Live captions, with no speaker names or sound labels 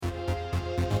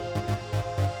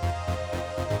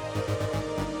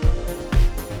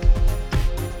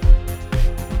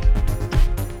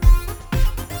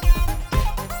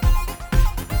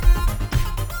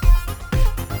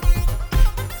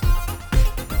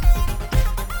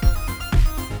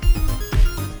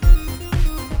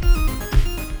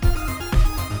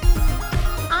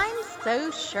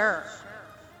Sure.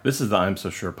 This is the I'm So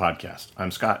Sure podcast.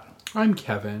 I'm Scott. I'm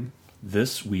Kevin.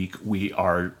 This week we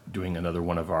are doing another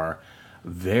one of our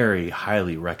very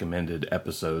highly recommended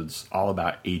episodes all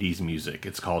about 80s music.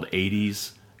 It's called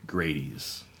 80s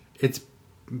Grady's. It's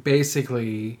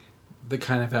basically the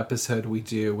kind of episode we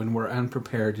do when we're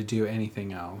unprepared to do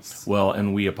anything else. Well,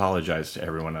 and we apologize to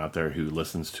everyone out there who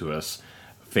listens to us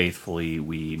faithfully.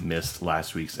 We missed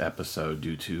last week's episode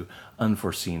due to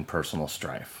unforeseen personal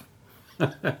strife.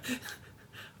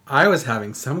 I was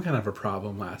having some kind of a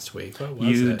problem last week. What was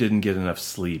it? You didn't get enough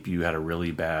sleep. You had a really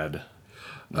bad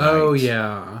night. Oh,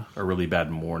 yeah. A really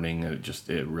bad morning.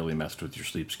 It really messed with your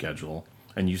sleep schedule.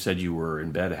 And you said you were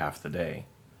in bed half the day.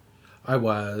 I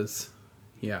was.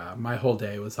 Yeah, my whole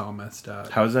day was all messed up.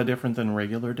 How is that different than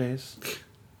regular days?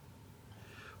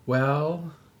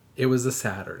 Well, it was a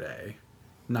Saturday,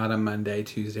 not a Monday,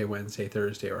 Tuesday, Wednesday,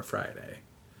 Thursday, or Friday.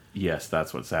 Yes,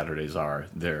 that's what Saturdays are.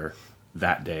 They're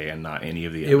that day and not any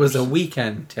of the others. It was a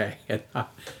weekend day, and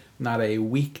not a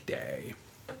weekday.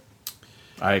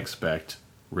 I expect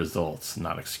results,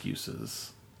 not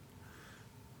excuses.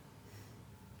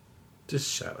 Just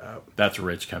shut up. That's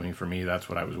rich coming from me. That's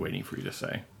what I was waiting for you to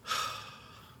say.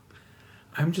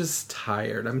 I'm just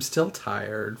tired. I'm still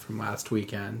tired from last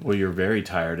weekend. Well, you're very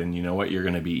tired, and you know what? You're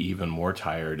going to be even more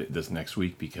tired this next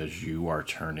week because you are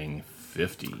turning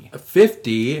 50.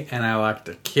 50, and I like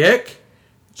to kick,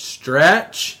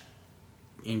 stretch,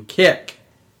 and kick.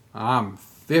 I'm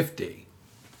 50.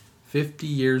 50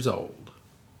 years old.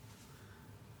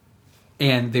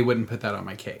 And they wouldn't put that on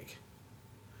my cake.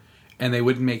 And they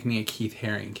wouldn't make me a Keith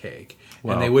Haring cake.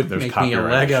 Well, and they wouldn't there's make me a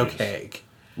copyright Lego issues. cake.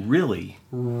 Really?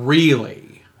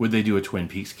 Really? Would they do a Twin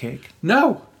Peaks cake?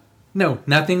 No,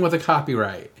 nothing with a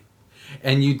copyright.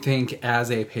 And you'd think, as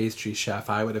a pastry chef,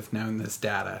 I would have known this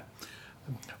data.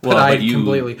 But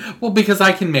completely... Well, because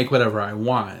I can make whatever I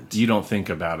want. You don't think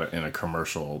about it in a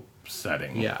commercial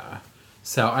setting. Yeah.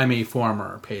 So I'm a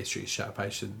former pastry chef.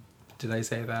 Did I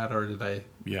say that, or did I...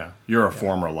 Yeah. You're a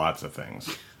former lots of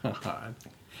things.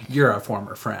 You're a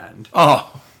former friend.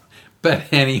 Oh!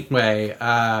 But anyway,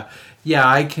 yeah,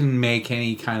 I can make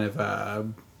any kind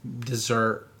of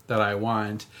dessert that I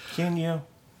want. Can you?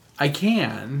 I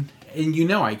can, and you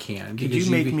know I can. Could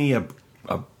you make me a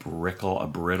brittle,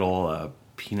 a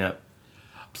peanut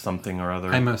something or other?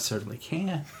 I most certainly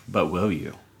can. But will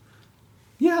you?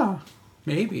 Yeah,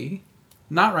 maybe.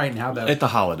 Not right now, though. At the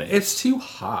holidays. It's too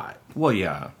hot. Well,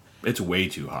 yeah. It's way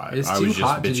too hot. It's I too was just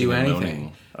hot to do bitching and anything.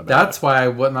 moaning about That's it. why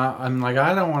I'm like,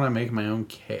 I don't want to make my own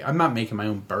cake. I'm not making my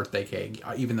own birthday cake,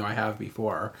 even though I have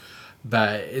before.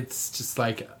 But it's just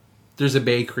like, there's a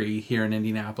bakery here in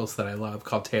Indianapolis that I love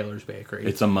called Taylor's Bakery.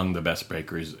 It's among the best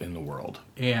bakeries in the world.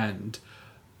 And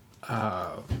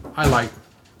I like...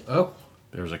 Oh.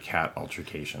 There's a cat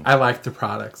altercation. I like the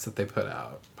products that they put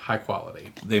out. High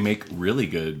quality. They make really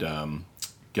good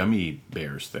gummy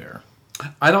bears there.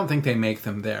 I don't think they make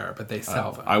them there, but they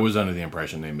sell them. I was under the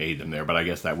impression they made them there, but I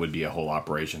guess that would be a whole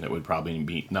operation that would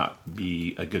probably not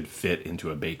be a good fit into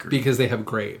a bakery. Because they have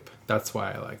grape. That's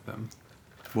why I like them.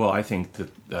 Well, I think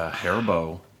that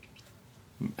Haribo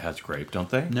has grape,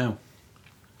 don't they? No.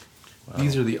 Wow.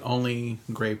 These are the only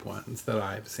grape ones that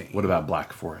I've seen. What about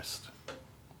Black Forest?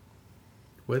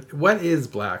 What is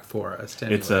Black Forest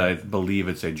anyway? I believe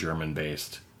it's a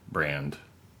German-based brand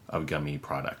of gummy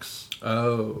products.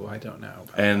 Oh, I don't know.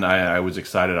 And I was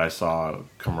excited. I saw a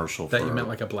commercial that for... you meant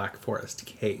like a Black Forest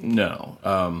cake. No.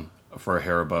 For a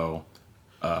Haribo.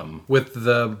 With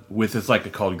it's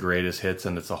like called Greatest Hits,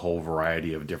 and it's a whole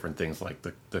variety of different things, like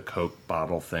the Coke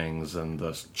bottle things and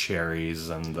the cherries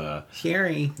and the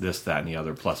cherry, this, that, and the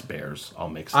other, plus bears all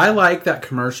mixed. I like that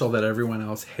commercial that everyone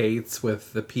else hates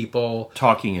with the people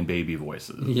talking in baby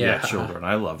voices. Yeah, children.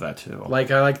 I love that too.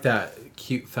 Like, I like that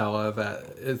cute fella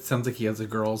that it sounds like he has a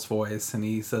girl's voice, and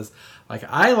he says, like,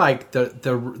 I like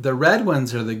the red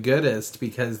ones are the goodest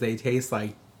because they taste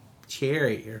like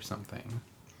cherry or something.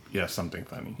 Yeah, something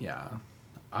funny. Yeah.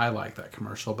 I like that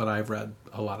commercial, but I've read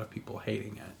a lot of people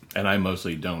hating it. And I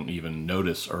mostly don't even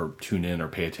notice or tune in or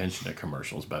pay attention to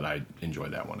commercials, but I enjoy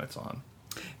that when it's on.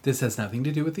 This has nothing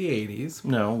to do with the 80s.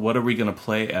 No, what are we going to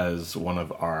play as one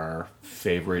of our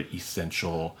favorite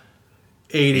essential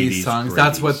 80s songs?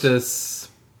 That's what this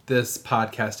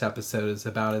podcast episode is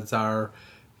about. It's our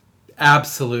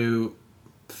absolute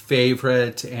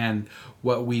favorite and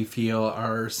what we feel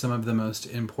are some of the most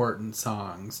important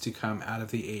songs to come out of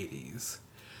the 80s.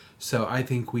 So I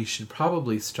think we should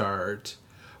probably start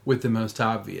with the most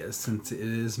obvious, since it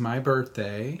is my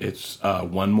birthday. It's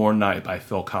One More Night by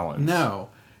Phil Collins. No,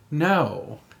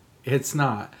 it's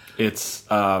not. It's...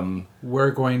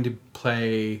 We're going to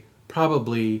play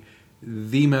probably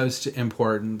the most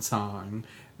important song,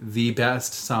 the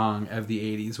best song of the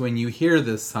 80s. When you hear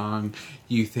this song,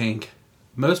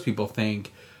 most people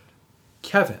think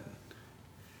Kevin.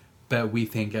 But we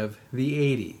think of the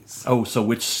 80s. Oh, so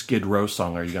which Skid Row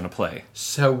song are you going to play?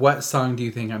 So what song do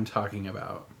you think I'm talking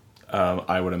about?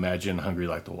 I would imagine Hungry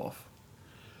Like the Wolf.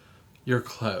 You're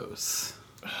close.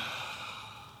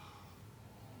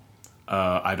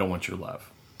 I Don't Want Your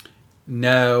Love.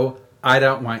 No, I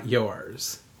Don't Want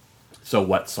Yours. So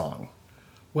what song?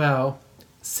 Well,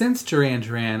 since Duran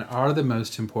Duran are the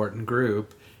most important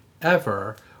group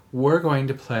ever, we're going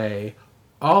to play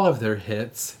all of their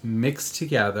hits mixed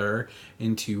together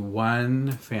into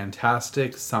one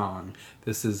fantastic song.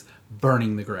 This is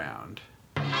Burning the Ground.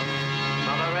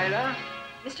 Moderator?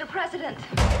 Mr. President.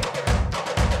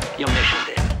 Your mission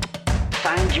then.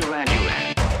 Find Duran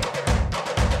Duran.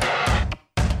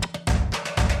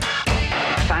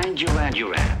 Find Duran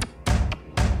Duran.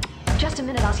 Just a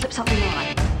minute, I'll slip something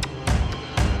on.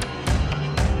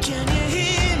 Can you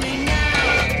hear me now?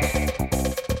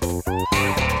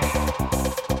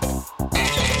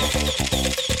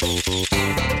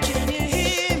 Can you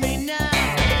hear me now?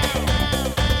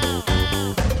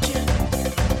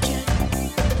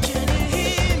 Can you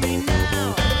hear me now?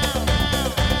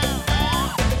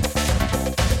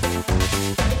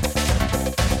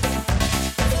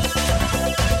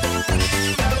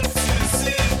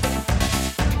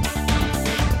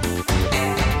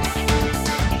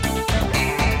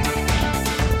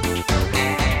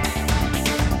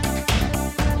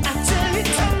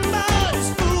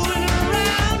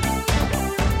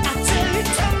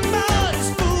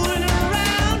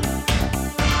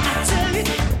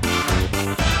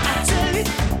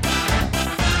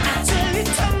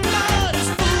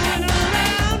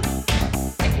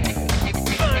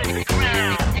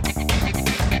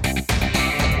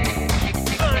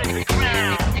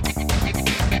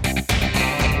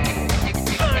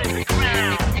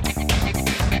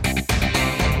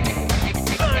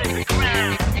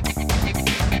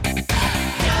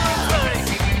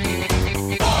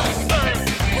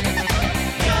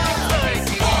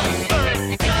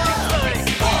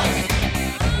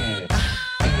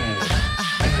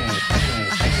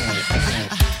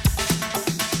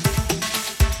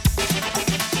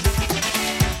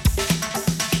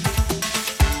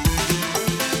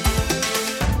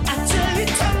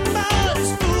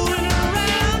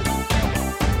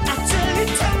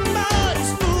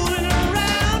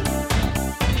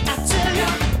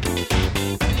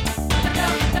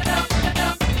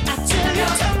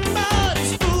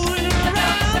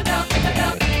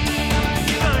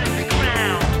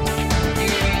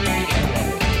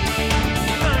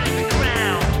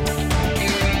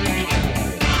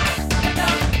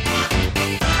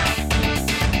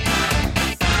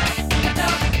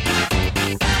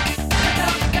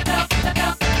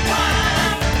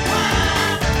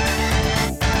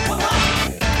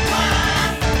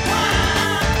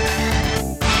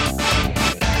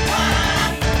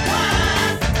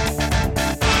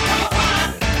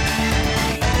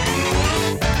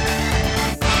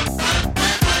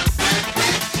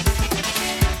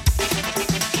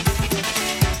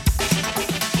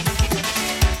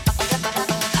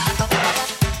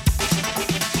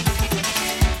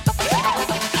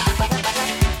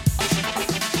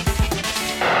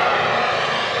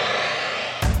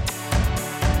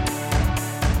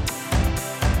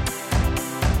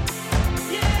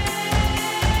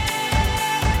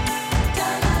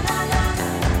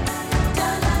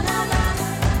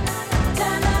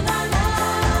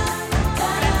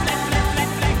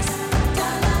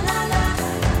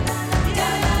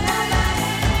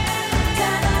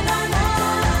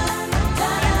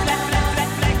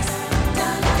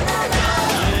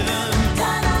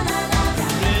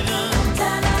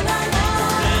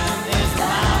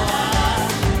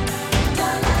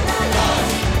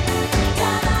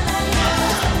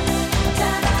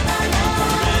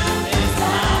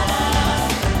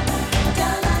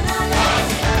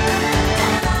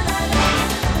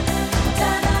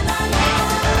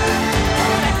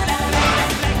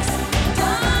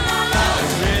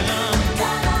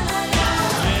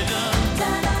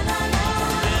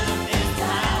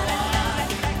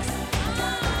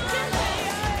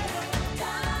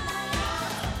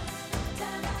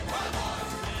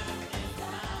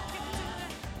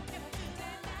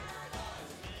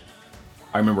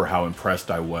 I remember how impressed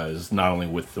I was, not only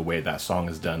with the way that song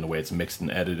is done, the way it's mixed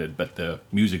and edited, but the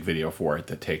music video for it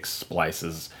that takes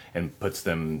splices and puts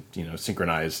them,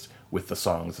 synchronized with the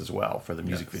songs as well for the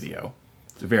music video.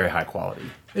 It's very high quality.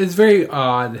 It's very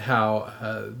odd how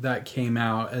that came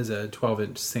out as a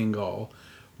 12-inch single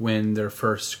when their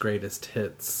first greatest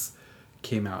hits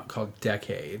came out called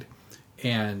Decade,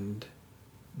 and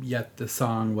yet the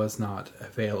song was not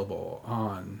available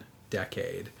on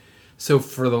Decade. So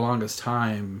for the longest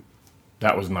time,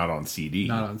 that was not on CD.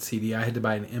 Not on CD. I had to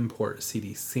buy an import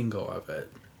CD single of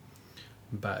it,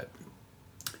 but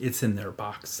it's in their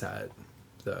box set,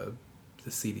 the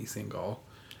CD single.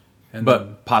 And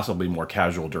but possibly more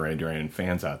casual Duran Duran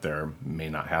fans out there may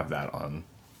not have that on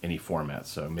any format,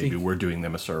 so maybe we're doing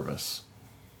them a service.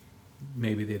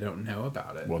 Maybe they don't know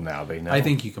about it. Well, now they know. I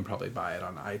think you can probably buy it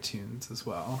on iTunes as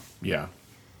well. Yeah.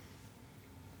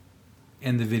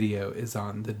 And the video is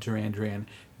on the Duran Duran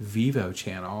Vivo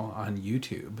channel on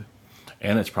YouTube.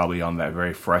 And it's probably on that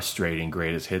very frustrating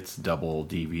Greatest Hits double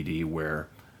DVD where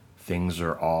things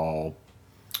are all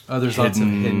there's lots of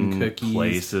hidden cookies.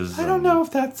 Places. I don't know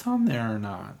if that's on there or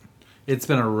not. It's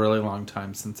been a really long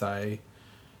time since I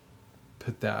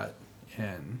put that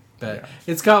in. But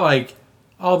it's got like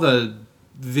all the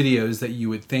videos that you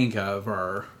would think of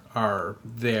are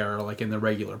there, like in the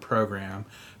regular program.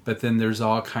 But then there's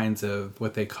all kinds of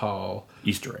what they call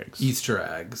Easter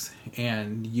eggs.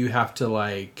 And you have to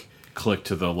like click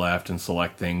to the left and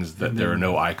select things that there are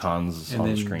no icons on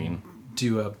the screen.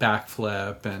 Do a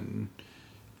backflip and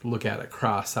look at it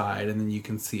cross-eyed, and then you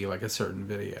can see like a certain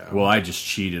video. Well, I just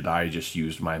cheated. I just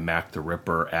used my Mac the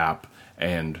Ripper app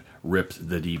and ripped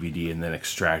the DVD and then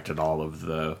extracted all of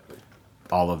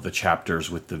the chapters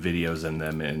with the videos in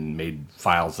them and made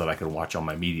files that I could watch on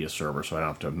my media server, so I don't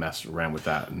have to mess around with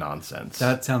that nonsense.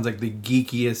 That sounds like the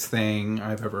geekiest thing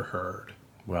I've ever heard.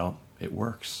 Well, it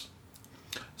works.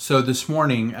 So this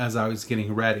morning, as I was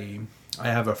getting ready, I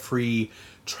have a free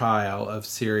trial of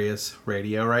Sirius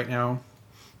Radio right now.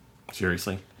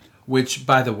 Seriously? Which,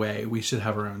 by the way, we should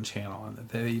have our own channel, and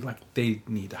they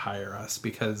need to hire us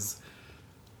because,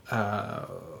 I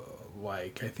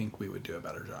think we would do a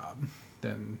better job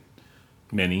than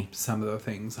many some of the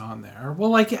things on there.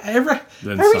 Well, like every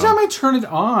time I turn it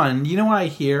on, you know what I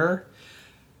hear?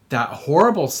 That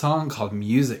horrible song called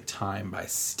 "Music Time" by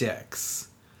Styx.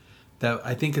 That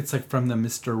I think it's like from the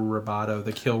Mr. Roboto,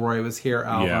 the Kilroy Was Here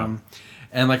album. Yeah.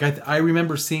 And like I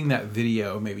remember seeing that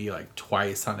video maybe like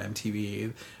twice on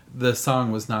MTV. The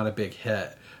song was not a big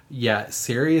hit. Yet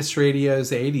Sirius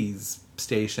Radio's 80s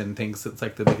station thinks it's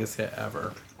like the biggest hit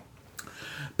ever.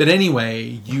 But anyway,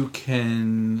 you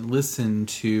can listen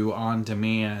to on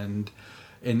demand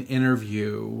an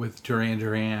interview with Duran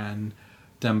Duran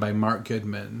done by Mark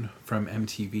Goodman from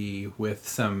MTV with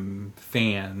some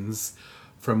fans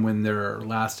from when their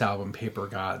last album, Paper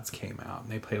Gods, came out.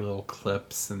 And they play little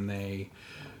clips and they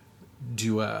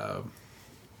do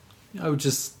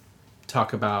just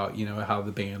talk about, how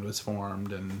the band was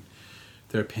formed and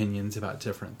their opinions about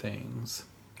different things.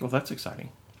 Well, that's exciting.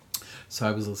 So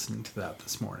I was listening to that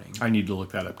this morning. I need to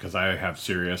look that up because I have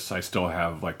Sirius. I still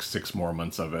have like 6 more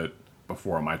months of it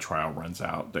before my trial runs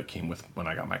out that came with when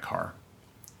I got my car.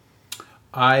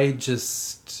 I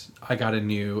got a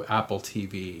new Apple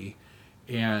TV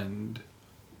and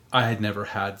I had never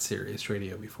had Sirius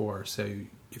Radio before. So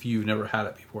if you've never had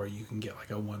it before, you can get like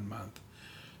a 1-month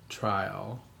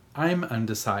trial. I'm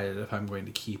undecided if I'm going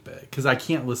to keep it because I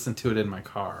can't listen to it in my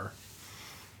car.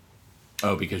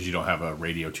 Oh, because you don't have a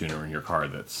radio tuner in your car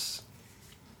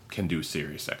can do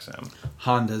Sirius XM.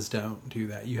 Hondas don't do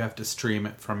that. You have to stream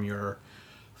it from your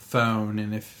phone,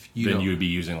 and if you you would be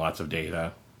using lots of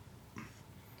data.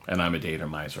 And I'm a data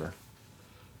miser.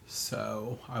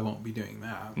 So I won't be doing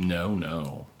that.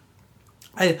 No.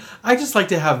 I just like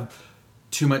to have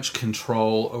too much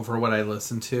control over what I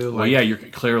listen to. Well, yeah, you're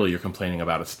complaining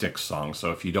about a Styx song,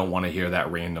 so if you don't want to hear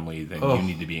that randomly, then you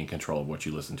need to be in control of what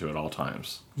you listen to at all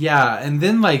times. Yeah, and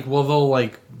then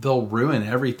they'll ruin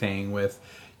everything with,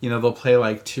 they'll play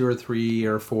like 2 or 3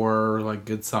 or 4 like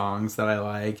good songs that I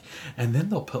like, and then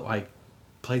they'll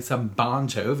play some Bon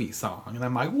Jovi song, and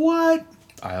I'm like, what?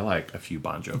 I like a few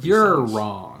Bon Jovi songs. You're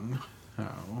wrong.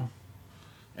 Oh.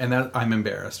 And that I'm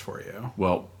embarrassed for you.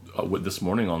 Well, this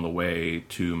morning on the way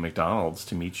to McDonald's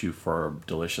to meet you for a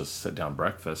delicious sit-down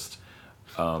breakfast,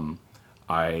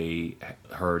 I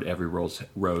heard Every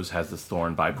Rose Has This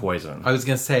Thorn by Poison. I was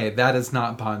going to say, that is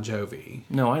not Bon Jovi.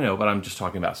 No, I know, but I'm just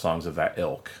talking about songs of that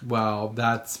ilk. Well,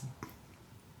 that's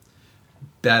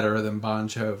better than Bon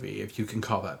Jovi, if you can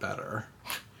call that better.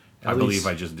 I believe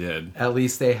I just did. At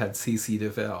least they had CeCe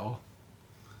DeVille.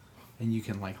 And you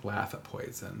can laugh at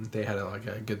Poison. They had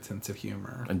a good sense of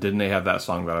humor. And didn't they have that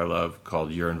song that I love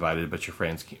called "You're Invited But Your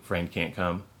Friend Can't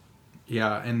Come"?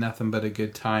 Yeah, and Nothing But a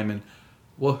Good Time. And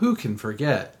well, who can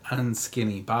forget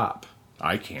Unskinny Bop?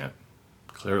 I can't.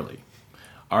 Clearly.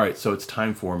 All right, so it's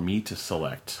time for me to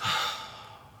select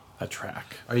a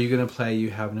track. Are you going to play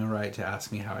 "You Have No Right to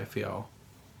Ask Me How I Feel"?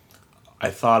 I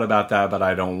thought about that, but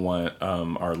I don't want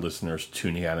our listeners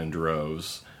tuning out in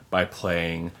droves by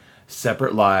playing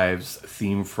Separate Lives,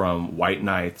 theme from White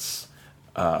Nights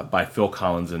by Phil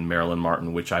Collins and Marilyn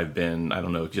Martin, which I've been, I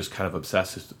don't know, just kind of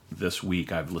obsessed this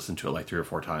week. I've listened to it like 3 or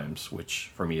 4 times, which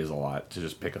for me is a lot to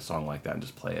just pick a song like that and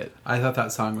just play it. I thought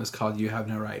that song was called You Have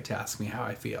No Right to Ask Me How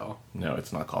I Feel. No,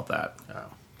 it's not called that.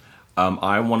 Oh.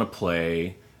 I want to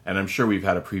play, and I'm sure we've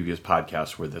had a previous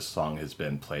podcast where this song has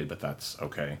been played, but that's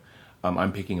okay.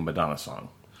 I'm picking a Madonna song.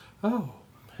 Oh,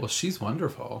 well, she's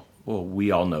wonderful. Well,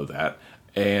 we all know that.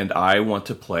 And I want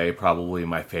to play probably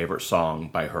my favorite song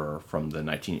by her from the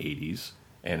 1980s,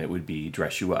 and it would be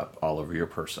Dress You Up, All Over Your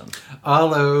Person.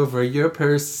 All over your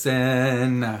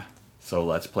person. So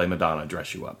let's play Madonna,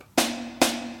 Dress You Up.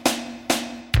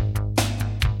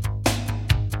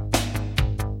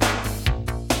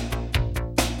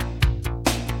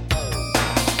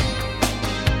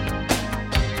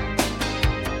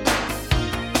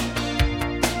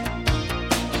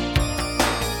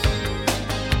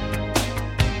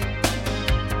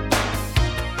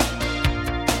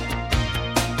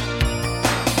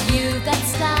 You've got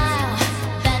style,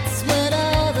 that's what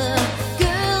all the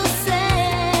girls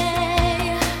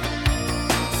say.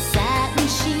 Satin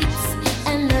sheets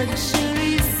and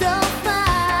luxury so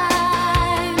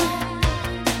fine.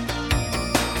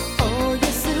 All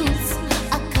your suits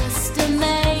are custom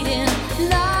made in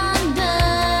London.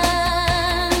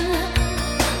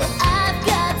 Well, I've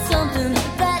got something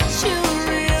that you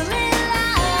really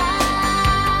like.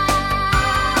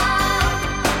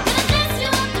 Gonna dress you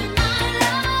up in my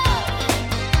love,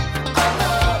 all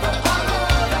over, all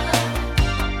over.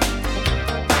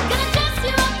 Gonna dress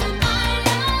you up in my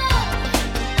love,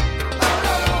 all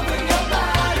over your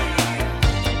body.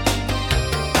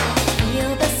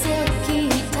 Feel the silky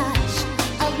touch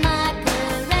of my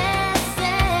caresses.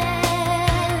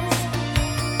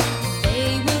 They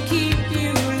will keep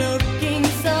you looking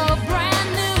so brand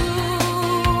new.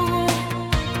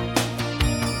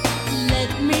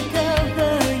 Let me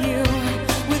cover you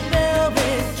with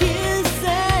velvet kisses.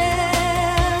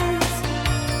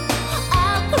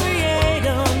 I'll create a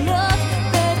look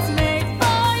that's made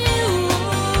for you.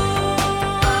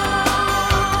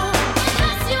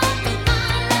 Dress you up in my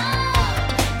love,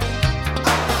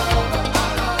 all over,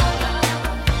 all over.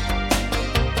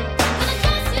 Gonna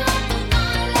dress you up in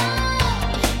my love,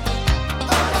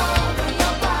 all over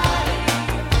your body.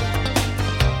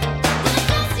 Gonna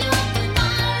dress you up in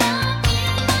my love,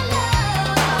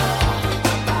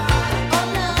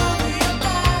 all over your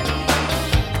body.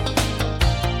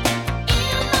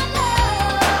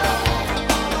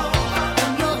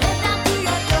 From your head down to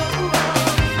your toes.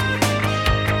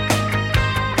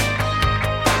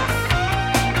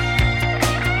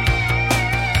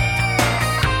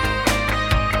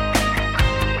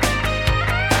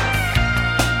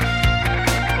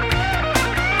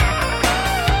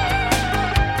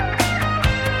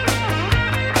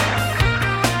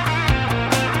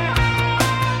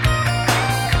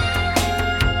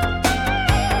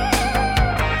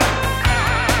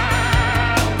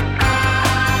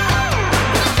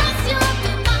 Dress you up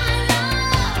in my love,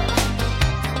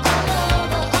 all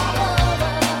over, all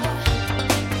over.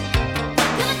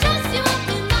 Gonna dress you up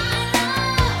in my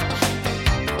love,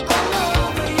 all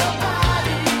over your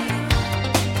body.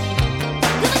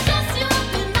 Gonna dress you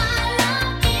up in my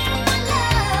love,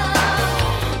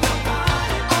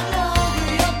 all over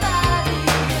your body.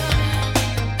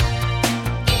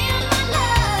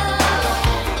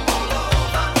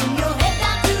 From your head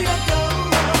down to your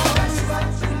toes.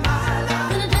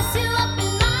 Gonna dress you up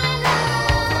in my love.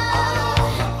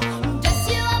 Dress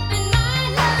you up in my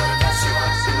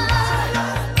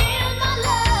love. In my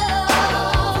love.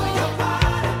 All over your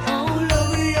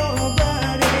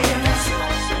body.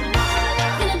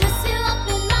 Gonna dress you up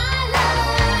in my love.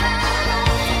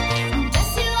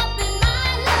 Dress you up in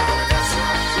my love.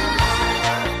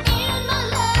 In my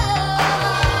love.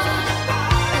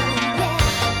 Yeah,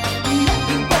 love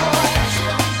you, boy.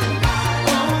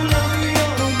 All over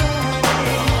your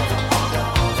body.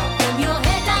 From your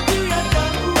head down to your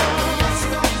toes.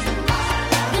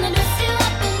 Gonna dress you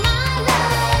up in my love.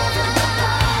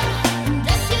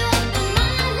 Dress you up in my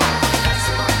love.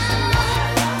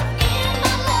 In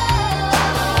my love. Yeah,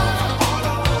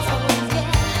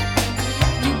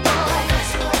 you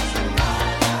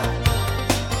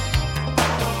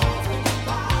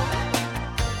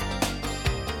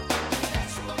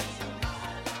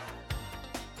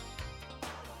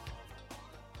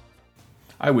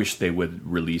I wish they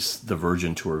would release the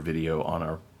Virgin Tour video on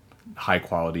a high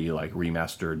quality, like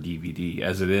remastered DVD.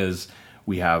 As it is,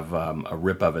 we have a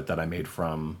rip of it that I made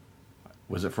from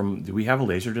Was it from? Did we have a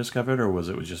Laserdisc of it, or was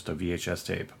it just a VHS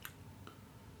tape?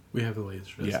 We have the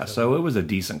Laserdisc. Yeah, so it was a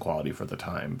decent quality for the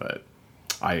time, but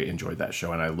I enjoyed that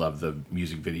show, and I love the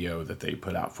music video that they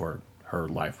put out for her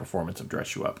live performance of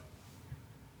Dress You Up.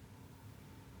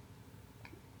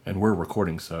 And we're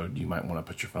recording, so you might want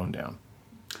to put your phone down.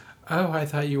 Oh, I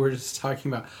thought you were just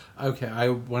talking about. Okay, I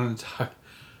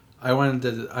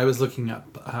was looking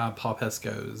up Paul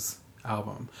Pisco's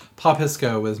album. Paul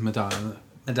Pisco was Madonna's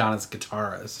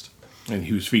guitarist, And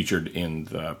he was featured in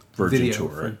the Virgin Video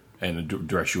Tour and the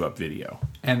Dress You Up video.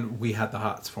 and we had the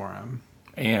hots for him.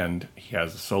 And he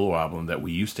has a solo album that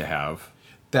we used to have.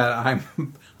 That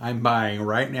I'm buying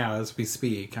right now as we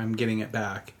speak. I'm getting it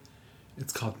back.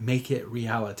 It's called Make It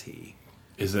Reality.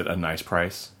 Is it a nice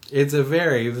price? It's a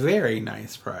very, very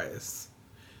nice price.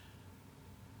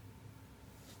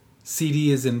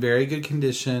 CD is in very good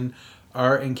condition.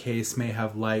 Art and case may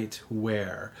have light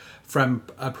wear. From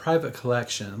a private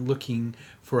collection looking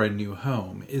for a new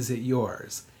home. Is it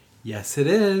yours? Yes, it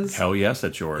is. Hell yes,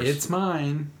 it's yours. It's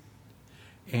mine.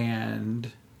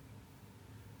 And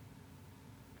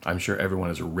I'm sure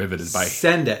everyone is riveted by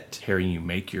send it. hearing you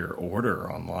make your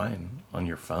order online on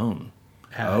your phone.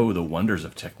 Add- Oh, the wonders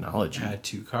of technology. Add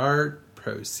to cart.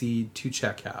 Proceed to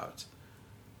checkout.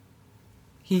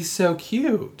 He's so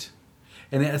cute.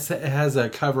 And it has a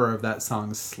cover of that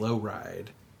song, Slow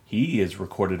Ride. He is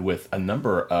recorded with a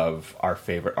number of our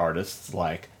favorite artists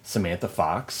like Samantha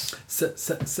Fox,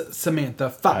 Samantha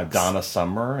Fox. Donna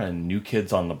Summer, and New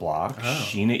Kids on the Block.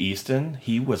 Sheena Easton.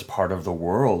 He was part of the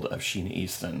world of Sheena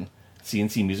Easton.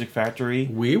 CNC Music Factory.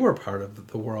 We were part of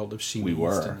the world of Sheena We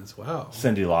were. Easton as well.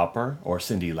 Cyndi Lauper, or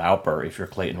Cyndi Lauper if you're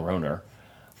Clayton Rohner.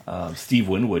 Steve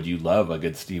Winwood. You love a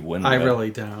good Steve Winwood. I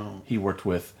really don't. He worked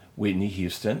with Whitney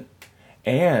Houston.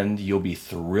 And you'll be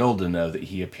thrilled to know that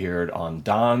he appeared on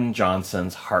Don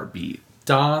Johnson's Heartbeat.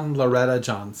 Don Loretta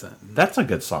Johnson. That's a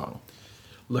good song.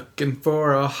 Looking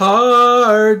for a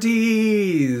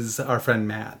Hardee's. Our friend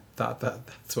Matt thought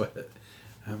that's what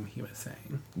he was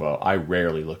saying. Well, I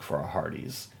rarely look for a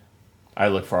Hardee's. I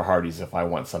look for a Hardee's if I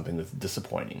want something that's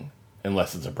disappointing.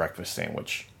 Unless it's a breakfast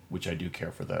sandwich, which I do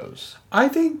care for those. I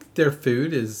think their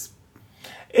food is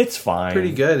It's fine.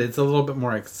 pretty good. It's a little bit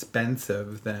more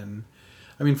expensive than...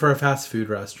 I mean, for a fast food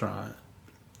restaurant,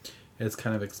 it's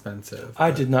kind of expensive.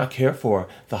 I did not care for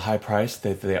the high price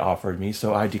that they offered me,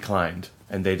 so I declined.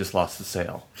 And they just lost the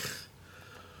sale.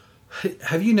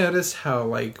 Have you noticed how,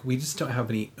 like, we just don't have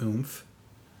any oomph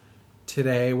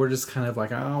today? We're just kind of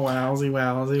like, oh,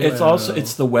 wowsy.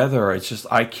 It's the weather. It's just,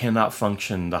 I cannot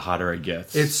function the hotter it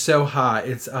gets. It's so hot.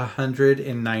 It's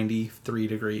 193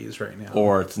 degrees right now.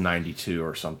 Or it's 92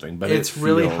 or something. But it's it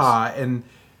really feels- hot. And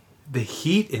the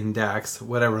heat index,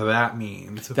 whatever that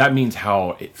means. That means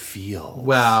how it feels.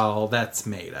 Well, that's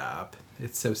made up.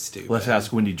 It's so stupid. Let's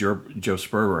ask Wendy Joe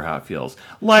Sperber how it feels.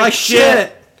 Like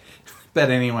shit! But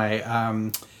anyway,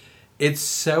 it's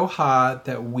so hot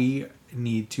that we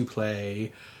need to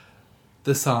play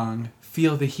the song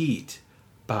Feel the Heat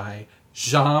by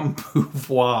Jean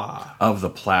Beauvoir. Of the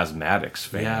Plasmatics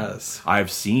fame. Yes.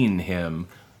 I've seen him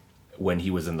when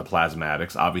he was in the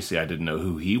Plasmatics. Obviously, I didn't know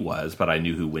who he was, but I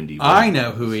knew who Wendy was. I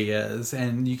know who he is,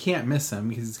 and you can't miss him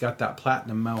because he's got that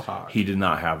platinum mohawk. He did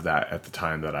not have that at the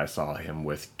time that I saw him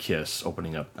with Kiss,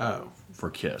 opening up for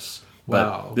Kiss.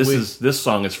 Wow. But this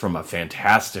song is from a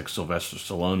fantastic Sylvester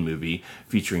Stallone movie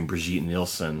featuring Brigitte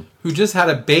Nielsen Who just had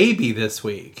a baby this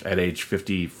week. at age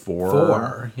 54.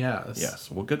 4, yes. Yes,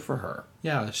 well, good for her.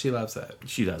 Yeah, she loves it.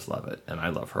 She does love it, and I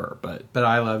love her, but But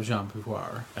I love Jean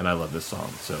Beauvoir. and I love this song.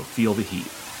 So feel the heat.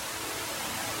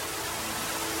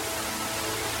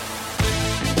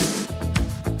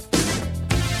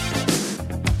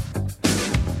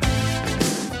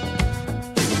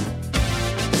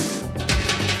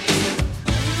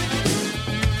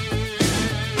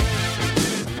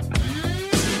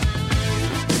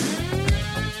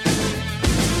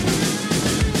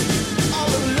 All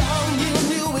along you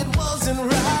knew it wasn't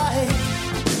right.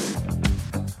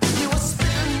 You were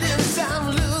spending time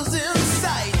losing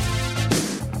sight.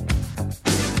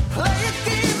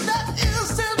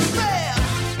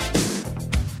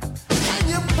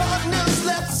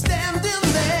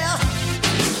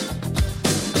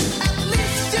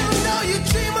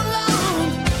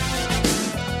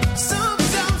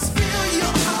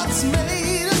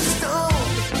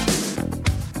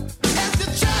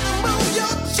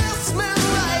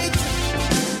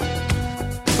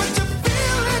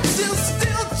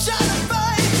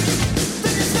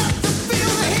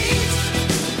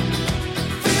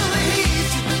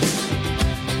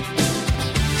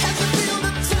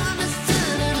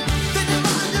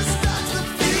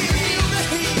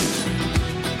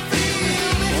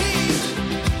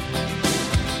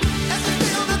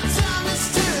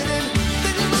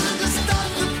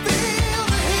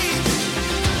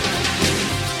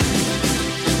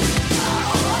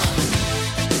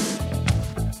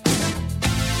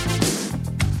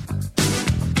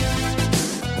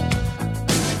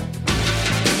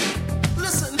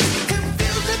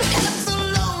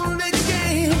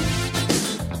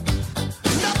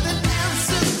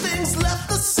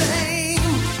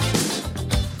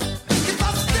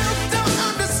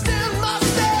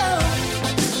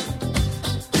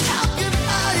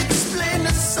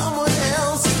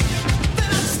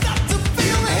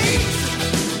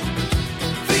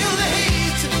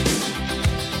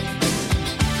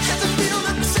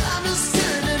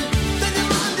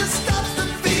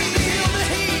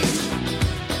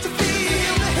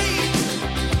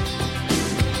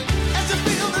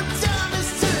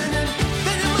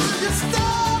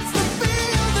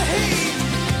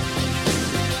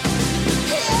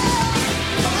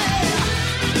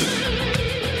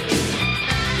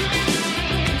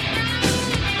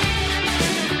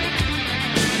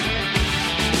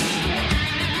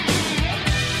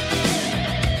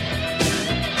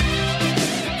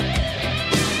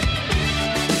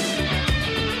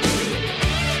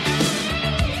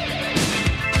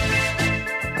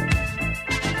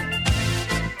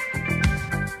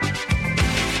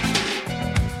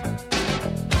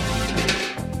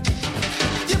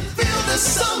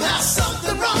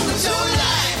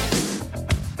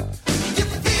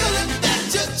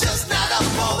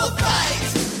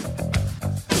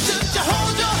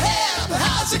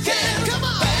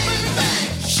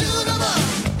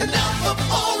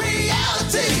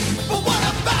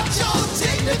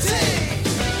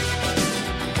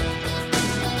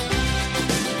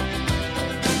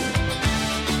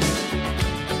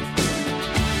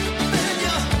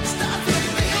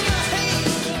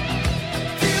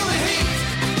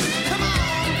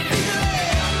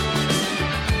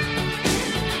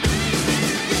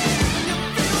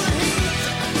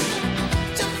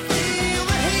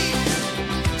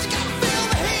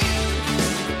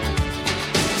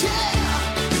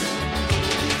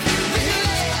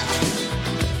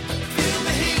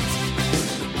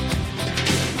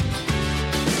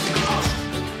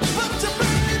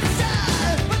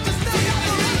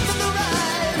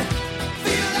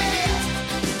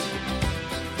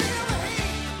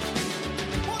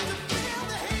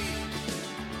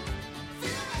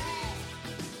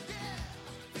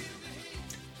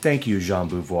 Thank you, Jean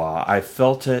Beauvoir. I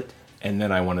felt it, and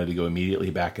then I wanted to go immediately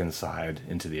back inside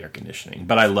into the air conditioning.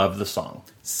 But I love the song.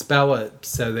 Spell it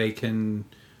so they can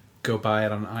go buy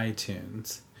it on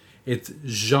iTunes. It's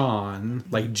Jean,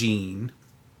 like Jean.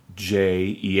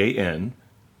 Jean,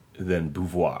 then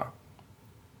Beauvoir.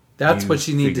 That's You what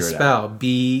you need to figure it spell.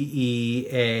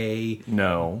 B-E-A...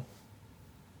 No,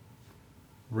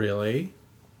 Really?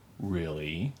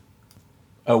 really.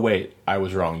 Oh, wait, I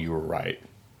was wrong. You were right.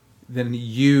 Then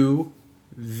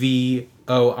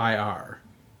U-V-O-I-R.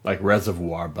 Like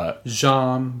reservoir, but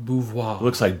Jean Beauvoir. it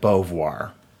looks like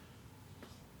Beauvoir.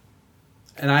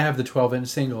 And I have the 12-inch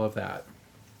single of that.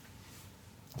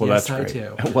 Well, Yes, that's I great.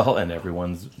 do. Well, and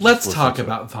everyone's. Let's listening talk to it.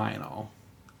 about vinyl.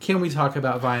 Can we talk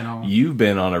about vinyl? You've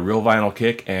been on a real vinyl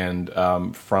kick, and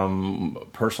from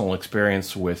personal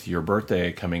experience with your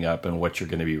birthday coming up and what you're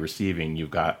going to be receiving,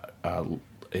 you've got an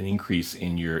increase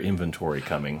in your inventory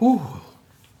coming. Ooh,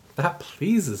 that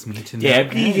pleases me to know. Yeah,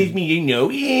 pleases me to know.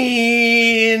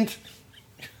 And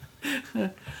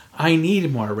I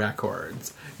need more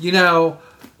records. You know,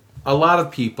 a lot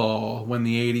of people, when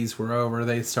the 80s were over,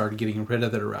 they started getting rid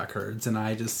of their records, and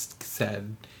I just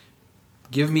said,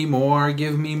 give me more,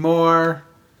 give me more.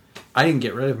 I didn't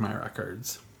get rid of my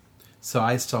records, so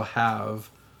I still have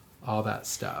all that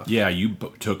stuff. yeah, you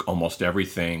took almost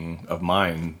everything of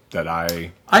mine that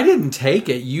I didn't take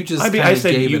it. You just kind I of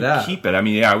said gave you it up. keep it. I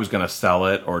mean, yeah, I was going to sell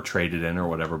it or trade it in or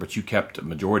whatever, but you kept a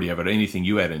majority of it, anything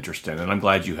you had interest in, and I'm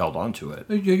glad you held on to it.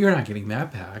 You're not getting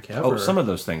that back ever. Oh, some of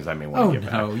those things I may want Oh to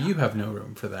get no, back. you have no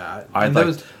room for that. I'd And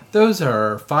like those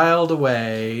are filed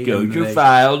away. Go in to the-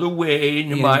 filed away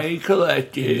in in- my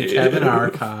collective. in the Kevin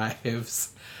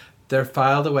archives. They're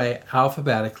filed away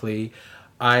alphabetically.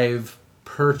 I've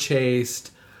purchased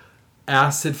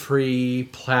acid-free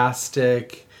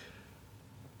plastic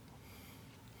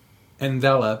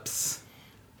envelopes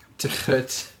to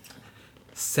put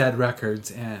said records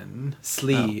in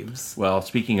sleeves. Well,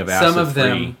 speaking of Some of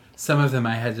acid-free, them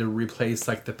I had to replace,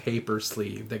 like the paper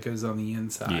sleeve that goes on the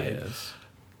inside.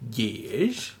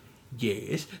 Yes.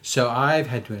 So I've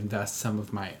had to invest some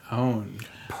of my own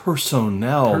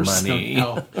personnel money.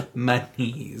 personnel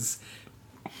monies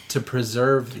to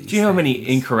preserve these. Do you know how many things.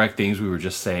 incorrect things we were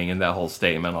just saying in that whole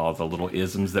statement? All the little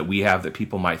isms that we have that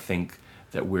people might think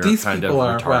that we're These kind people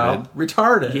of are retarded.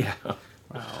 retarded. Yeah.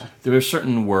 There are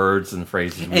certain words and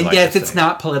phrases we And like yes, to it's say.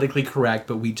 not politically correct,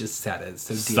 but we just said it,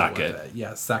 so deal Suck with it. it.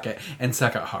 Yeah, suck it. And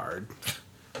suck it hard.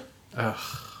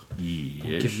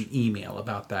 Yes. Give an email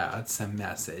about that. Some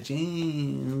message.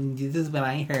 This is what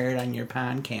I heard on your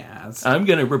podcast. I'm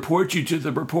going to report you to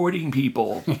the reporting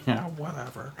people. Yeah,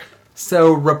 whatever.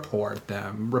 So report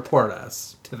them. Report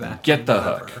us to them. Get the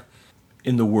Whatever. hook.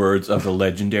 In the words of the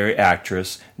legendary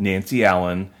actress Nancy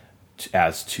Allen,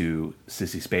 as to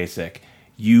Sissy Spacek,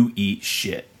 you eat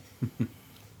shit.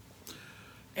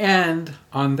 And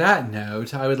on that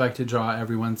note, I would like to draw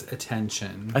everyone's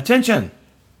attention Attention!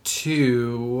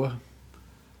 to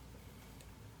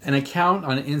an account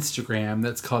on Instagram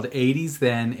that's called 80s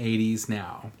Then, 80s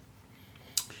Now.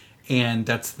 And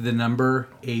that's the number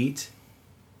 80,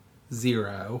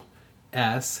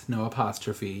 S, no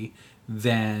apostrophe,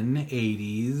 then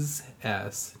 80s,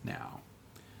 S, now.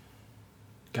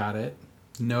 Got it?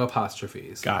 No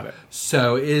apostrophes. Got it.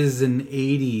 So it is an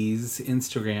 80s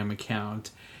Instagram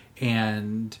account,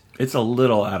 and It's a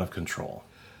little out of control.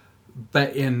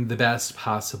 but in the best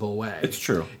possible way. It's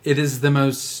true. It is the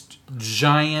most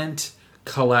giant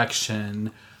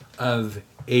collection of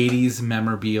 80s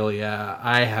memorabilia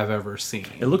I have ever seen.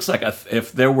 It looks like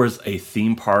if there was a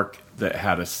theme park that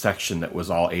had a section that was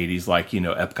all 80s, like, you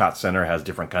know, Epcot Center has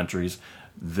different countries,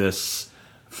 this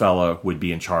fella would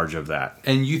be in charge of that.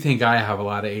 And you think I have a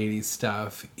lot of 80s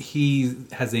stuff. He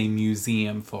has a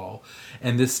museum full,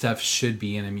 and this stuff should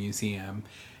be in a museum.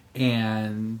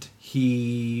 And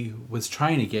he was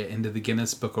trying to get into the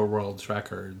Guinness Book of World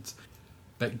Records.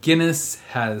 But Guinness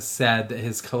has said that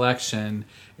his collection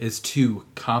is too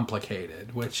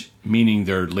complicated, which Meaning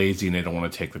they're lazy and they don't want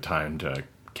to take the time to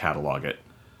catalog it.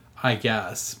 I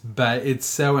guess, but it's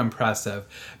so impressive.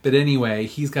 But anyway,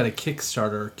 he's got a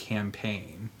Kickstarter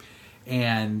campaign,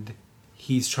 and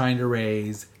he's trying to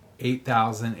raise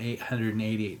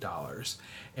 $8,888.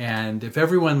 And if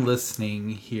everyone listening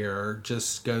here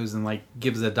just goes and like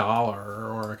gives $1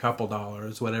 or a couple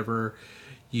dollars, whatever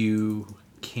you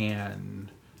can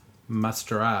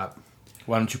muster up,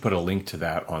 Why don't you put a link to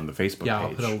that on the Facebook yeah, page?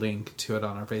 I'll put a link to it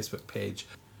on our Facebook page.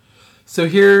 So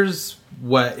here's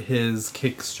what his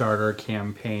Kickstarter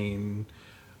campaign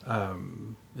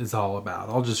is all about.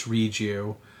 I'll just read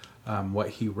you what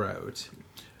he wrote.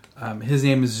 His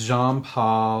name is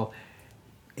Jean-Paul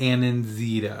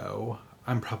Annunziato.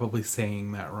 I'm probably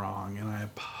saying that wrong, and I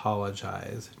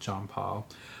apologize, John Paul.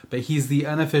 But he's the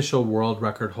unofficial world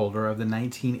record holder of the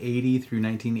 1980 through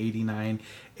 1989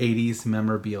 80s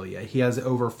memorabilia. He has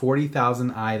over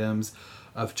 40,000 items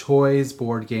of toys,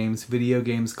 board games, video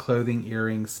games, clothing,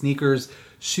 earrings, sneakers,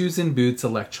 shoes and boots,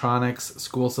 electronics,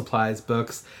 school supplies,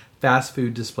 books, fast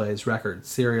food displays, records,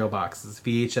 cereal boxes,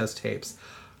 VHS tapes,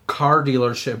 car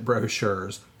dealership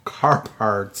brochures, car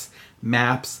parts,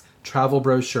 maps, travel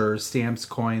brochures, stamps,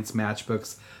 coins,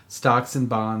 matchbooks, stocks and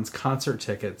bonds, concert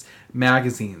tickets,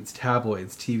 magazines,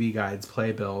 tabloids, TV guides,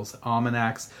 playbills,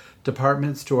 almanacs,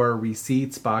 department store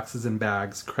receipts, boxes and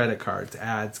bags, credit cards,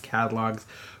 ads, catalogs,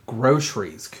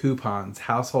 groceries, coupons,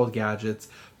 household gadgets,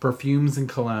 perfumes and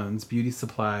colognes, beauty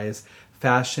supplies,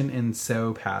 fashion and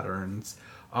sew patterns,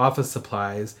 office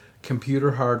supplies,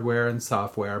 computer hardware and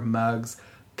software, mugs,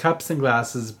 cups and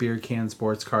glasses, beer cans,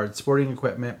 sports cards, sporting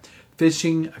equipment,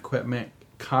 fishing equipment,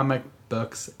 comic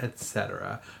books,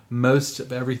 etc. Most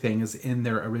of everything is in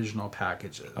their original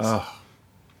packages.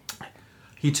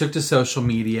 He took to social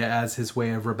media as his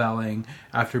way of rebelling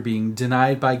after being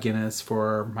denied by Guinness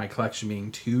for my collection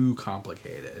being too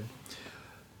complicated.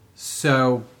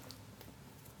 So,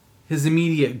 his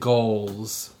immediate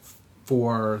goals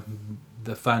for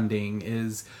the funding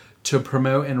is to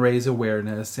promote and raise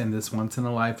awareness in this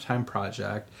once-in-a-lifetime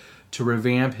project, to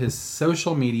revamp his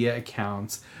social media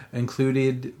accounts,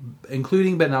 including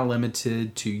but not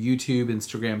limited to YouTube,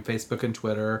 Instagram, Facebook, and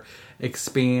Twitter,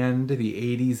 expand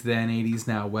the 80s Then, 80s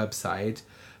Now website,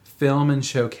 film and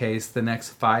showcase the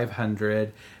next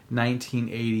 500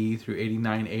 1980 through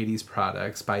 89 80s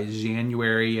products by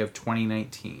January of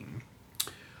 2019.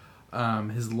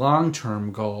 His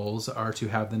long-term goals are to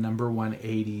have the #1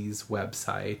 80s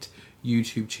website,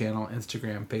 YouTube channel,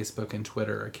 Instagram, Facebook, and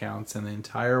Twitter accounts in the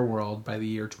entire world by the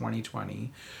year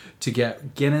 2020, to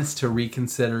get Guinness to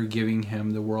reconsider giving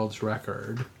him the world's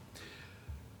record,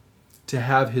 to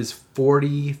have his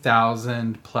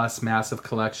 40,000 plus massive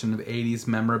collection of 80s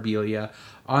memorabilia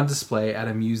on display at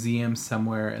a museum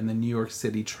somewhere in the New York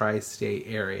City tri-state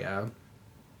area,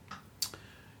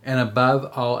 and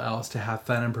above all else to have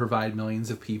fun and provide millions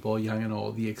of people, young and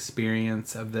old, the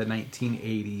experience of the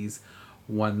 1980s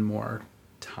one more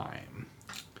time.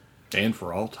 And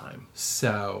for all time.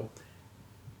 So,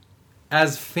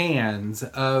 as fans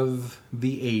of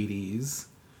the 80s,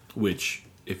 which,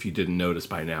 if you didn't notice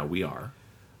by now, we are.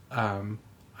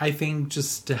 I think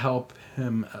just to help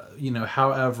him,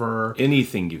 however...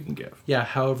 anything you can give. Yeah,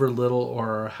 however little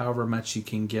or however much you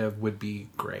can give would be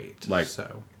great. Like,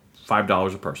 so,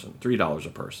 $5 a person, $3 a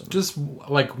person. just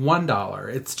like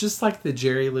 $1. It's just like the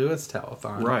Jerry Lewis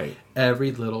telethon. Right.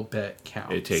 Every little bit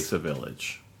counts. It takes a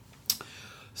village.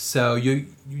 So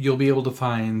you'll be able to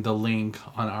find the link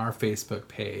on our Facebook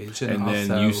page, And also,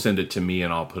 then you send it to me,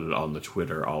 and I'll put it on the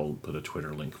Twitter. I'll put a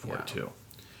Twitter link for it too.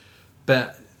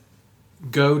 But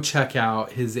go check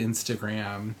out his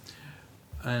Instagram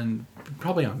and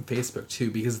probably on Facebook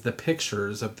too, because the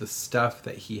pictures of the stuff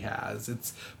that he has,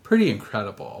 it's pretty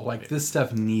incredible. Like, this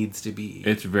stuff needs to be.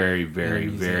 It's very, very, in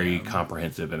a very museum.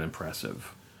 comprehensive and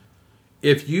impressive.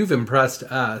 If you've impressed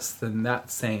us, then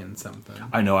that's saying something.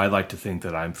 I know I like to think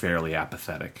that I'm fairly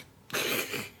apathetic.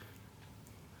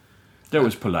 There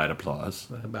was polite applause.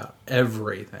 About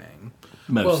everything.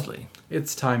 Mostly. Well,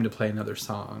 it's time to play another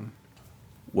song.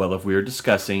 Well, if we are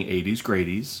discussing 80s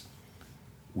greaties,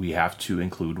 we have to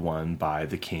include one by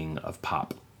the king of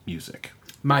pop music.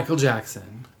 Michael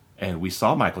Jackson. And we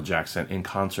saw Michael Jackson in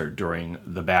concert during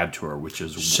the Bad Tour, which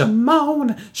is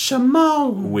Shimon.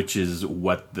 which is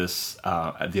what this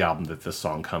the album that this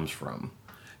song comes from.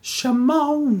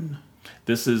 Shimon.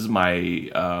 This is my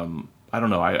I don't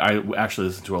know. I actually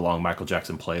listened to a long Michael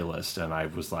Jackson playlist, and I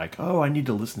was like, oh, I need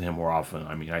to listen to him more often.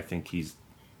 I mean, I think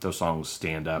those songs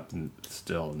stand up and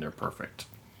they're perfect.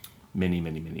 Many,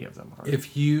 many, many of them are.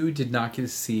 If you did not get to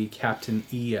see Captain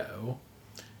EO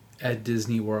at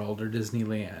Disney World or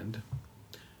Disneyland,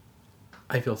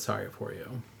 I feel sorry for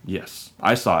you. Yes.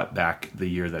 I saw it back the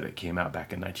year that it came out,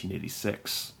 back in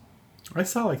 1986. I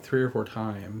saw like 3 or 4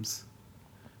 times.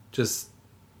 It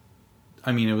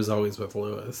was always with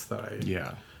Lewis that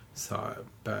I saw it.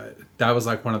 But that was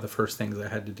like one of the first things I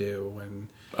had to do when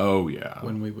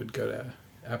we would go to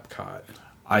Epcot.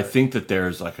 I think that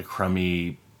there's like a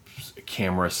crummy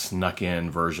camera snuck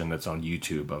in version that's on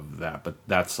YouTube of that, but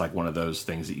that's like one of those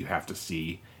things that you have to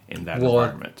see in that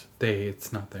environment.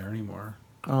 It's not there anymore.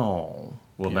 Oh,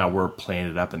 well, now we're playing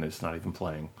it up and it's not even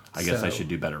playing. I guess I should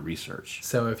do better research.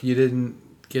 So if you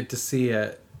didn't get to see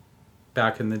it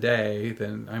back in the day,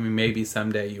 then maybe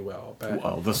someday you will. But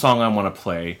Well, the song I want to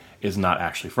play is not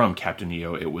actually from Captain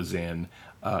EO. It was in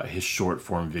his short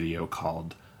form video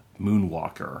called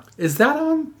Moonwalker. Is that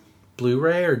on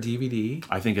Blu-ray or DVD?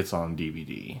 I think it's on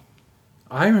DVD.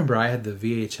 I remember I had the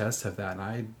VHS of that,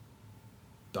 and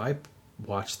I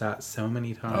watched that so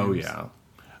many times. Oh yeah,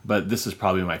 but this is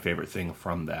probably my favorite thing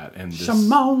from that. And this,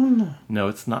 Shimon. No,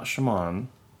 it's not Shimon.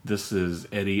 This is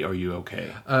Eddie. Are you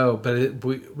okay? Oh, but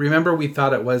remember we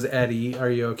thought it was Eddie. Are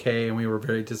you okay? And we were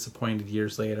very disappointed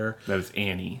years later. That is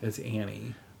Annie. It's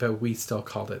Annie, but we still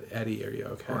called it Eddie. Are you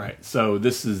okay? All right. So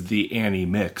this is the Annie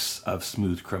mix of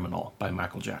 "Smooth Criminal" by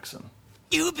Michael Jackson.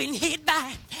 You've been hit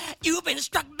by, you've been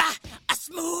struck by a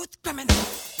smooth criminal.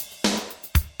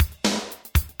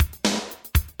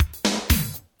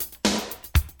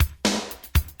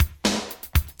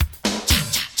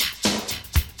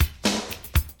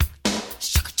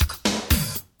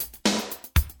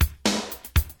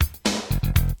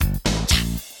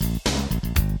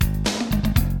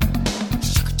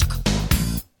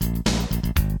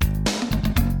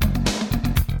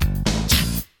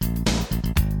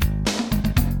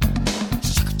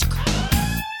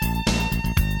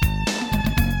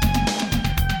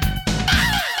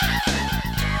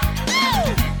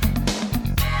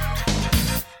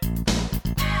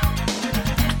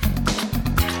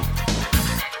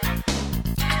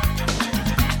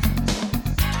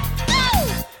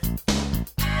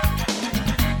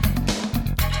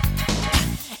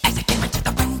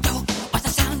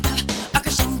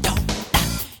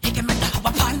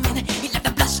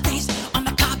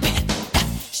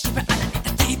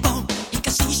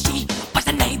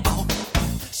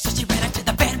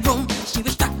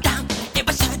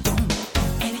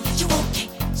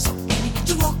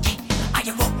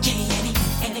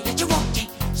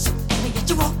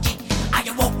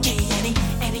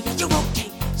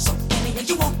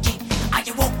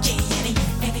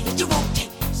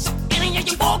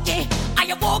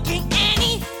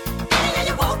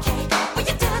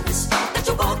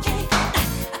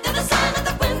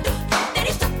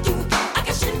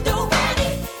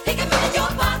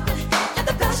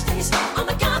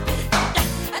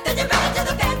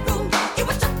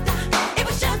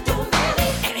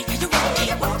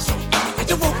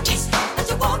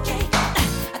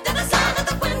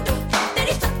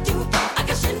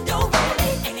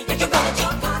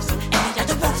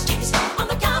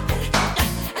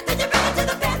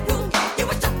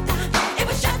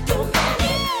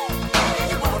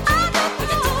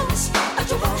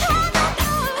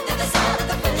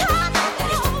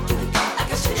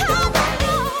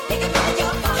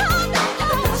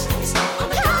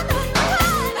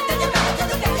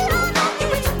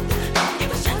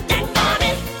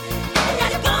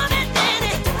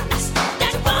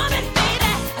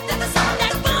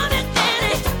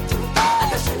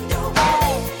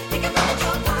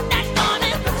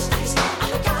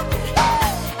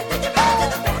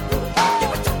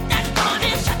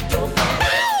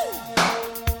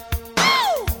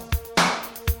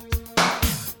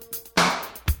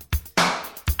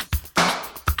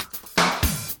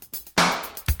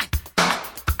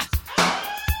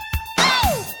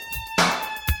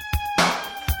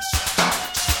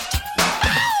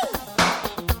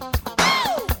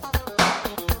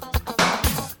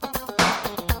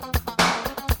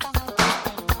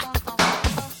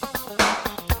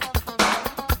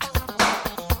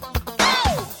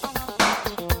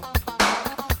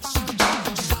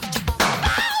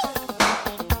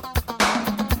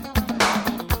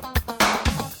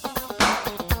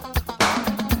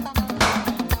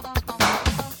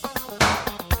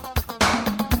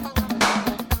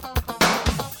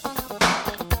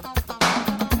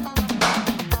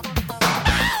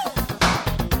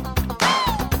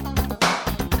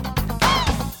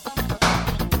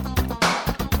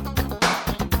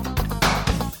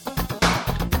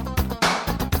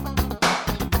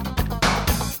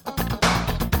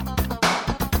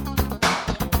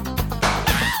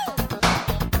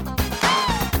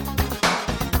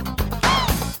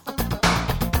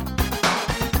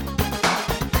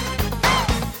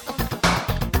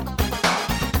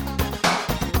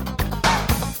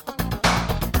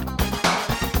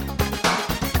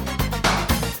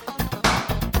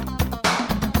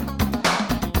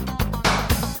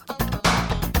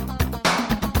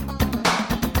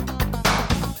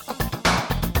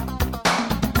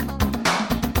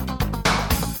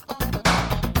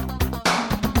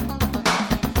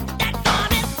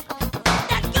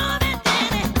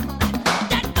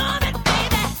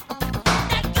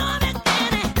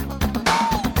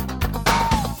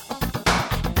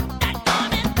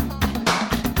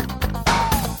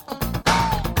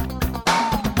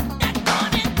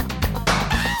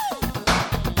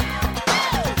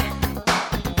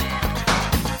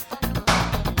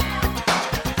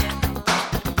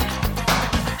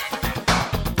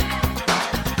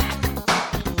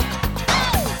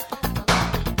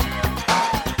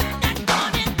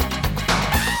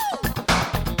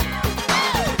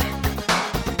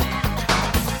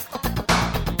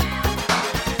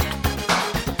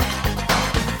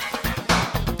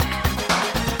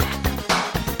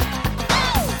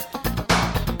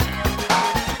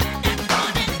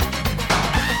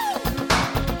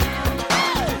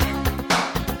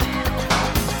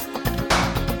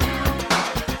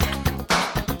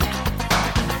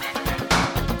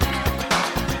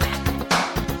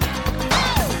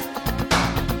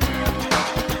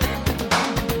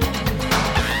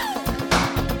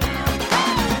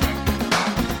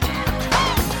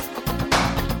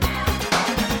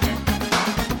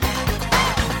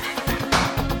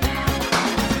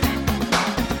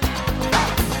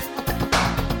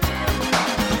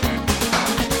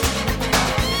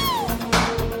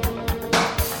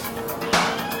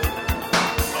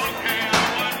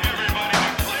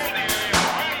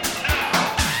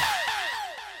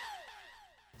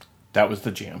 That was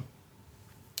the jam.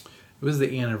 It was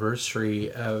the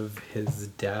anniversary of his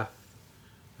death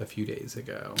a few days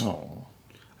ago. Oh.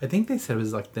 I think they said it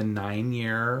was like the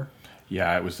 9-year.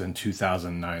 Yeah, it was in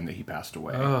 2009 that he passed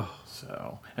away. Oh.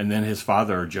 So, and then his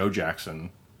father, Joe Jackson,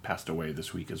 passed away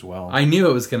this week as well. I knew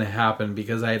it was going to happen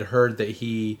because I had heard that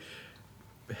he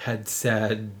had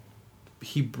said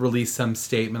he released some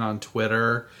statement on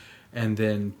Twitter, and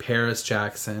then Paris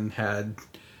Jackson had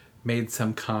made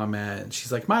some comment.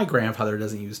 She's like, my grandfather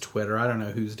doesn't use Twitter. I don't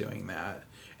know who's doing that.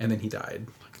 And then he died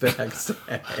the next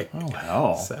day. Oh,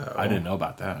 hell. So, I didn't know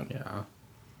about that. Yeah.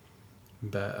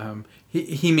 But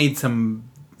he made some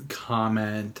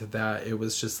comment that it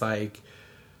was just like,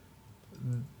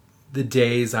 the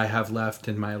days I have left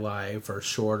in my life are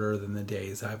shorter than the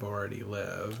days I've already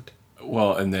lived.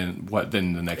 Well, and then what?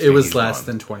 Then the next It day was he's less gone.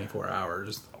 than 24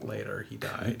 hours later he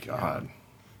died. Thank God.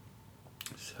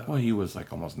 So, Well, he was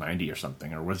like almost 90 or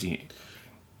something. Or was he?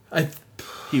 I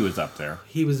He was up there.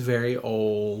 he was very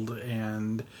old,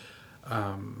 and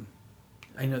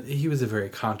I know he was a very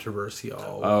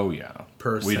controversial Oh, yeah.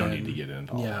 person. We don't need to get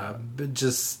into all Yeah, that. but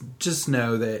just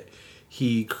know that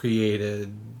he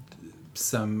created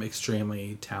some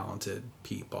extremely talented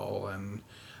people, and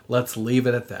let's leave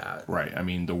it at that. Right. I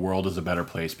mean, the world is a better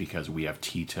place because we have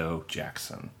Tito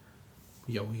Jackson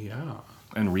Yo, yeah.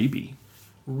 and Reby.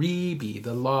 Reby,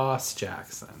 the Lost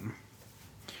Jackson.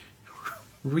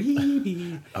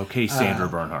 Reby. Okay, Sandra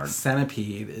Bernhard.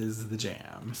 Centipede is the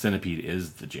jam. Centipede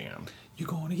is the jam. You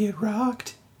gonna get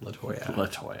rocked? LaToya.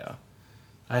 LaToya.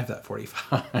 I have that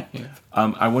 45.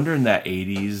 I wonder in that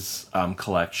 80s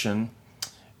collection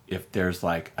if there's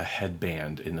like a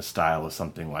headband in the style of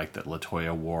something like that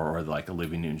LaToya wore or like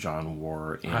Olivia Newton-John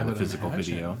wore in I the would physical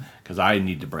imagine. video. Because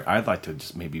I'd like to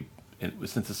just maybe,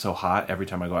 since it's so hot, every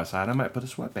time I go outside, I might put a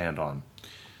sweatband on.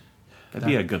 That'd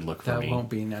be a good look for That me. won't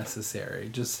be necessary.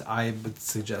 Just, I would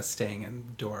suggest staying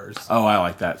indoors. Oh, I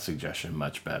like that suggestion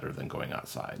much better than going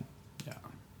outside. Yeah.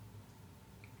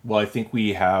 Well, I think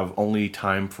we have only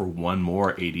time for one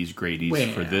more 80s Grady's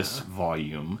Well. for this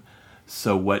volume.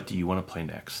 So what do you want to play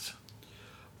next?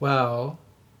 Well,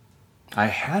 I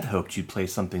had hoped you'd play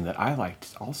something that I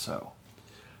liked also.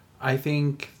 I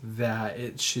think that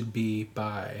it should be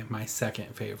by my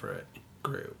second favorite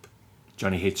group.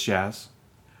 Johnny Hates Jazz?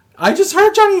 I just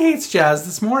heard Johnny Hates Jazz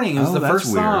this morning. It was Oh, the that's first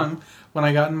weird. song when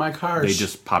I got in my car. They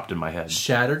just popped in my head.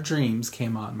 Shattered Dreams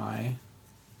came on my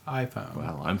iPhone.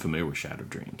 Well, I'm familiar with Shattered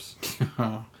Dreams.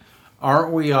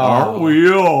 Aren't we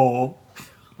all?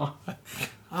 all?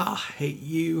 I hate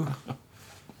you.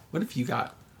 What if you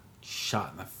got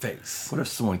shot in the face? What if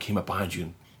someone came up behind you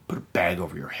and put a bag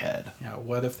over your head? Yeah,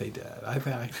 what if they did? I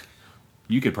think,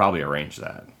 You could probably arrange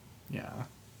that. yeah.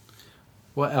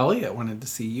 Well, Elliot wanted to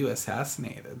see you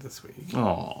assassinated this week.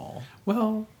 Oh.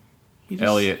 Well, he just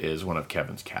Elliot is one of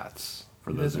Kevin's cats,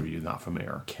 for those of doesn't you not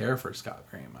familiar. care for Scott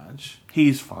very much.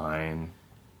 He's fine.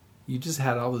 You just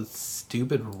had all those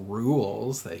stupid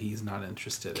rules that he's not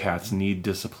interested Cats need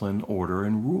discipline, order,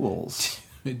 and rules.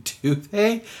 in. Do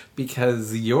they?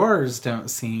 Because yours don't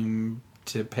seem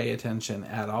to pay attention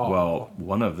at all. Well,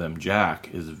 one of them, Jack,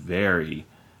 is very,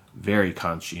 very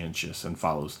conscientious and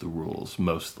follows the rules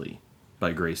mostly.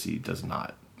 But Gracie does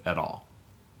not at all.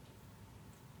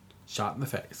 Shot in the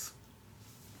face.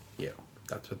 You.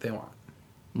 That's what they want.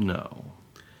 No.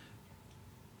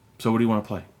 So what do you want to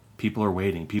play? People are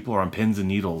waiting. People are on pins and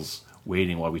needles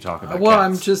waiting while we talk about Well, cats.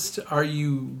 I'm just. Are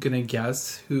you gonna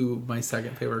guess who my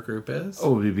second favorite group is?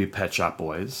 Oh, it'd be Pet Shop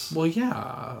Boys. Well,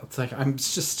 yeah. It's like I'm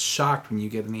just shocked when you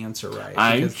get an answer right.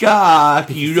 I'm because shocked.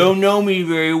 You don't know me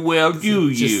very well, do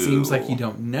it you? just seems like you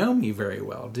don't know me very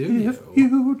well, do you? If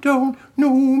you don't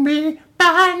know me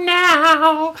by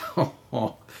now.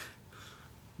 Oh.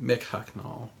 Mick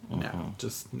Hucknall. No,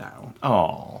 just no.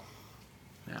 Oh.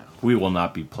 No. We will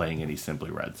not be playing any Simply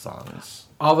Red songs.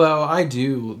 Although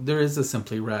there is a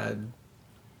Simply Red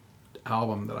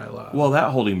album that I love. Well,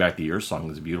 that Holding Back the Years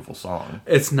song is a beautiful song.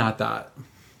 It's not that.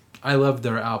 I love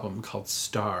their album called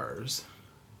Stars.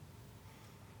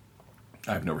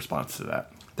 I have no response to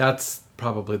that. That's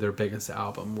probably their biggest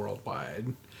album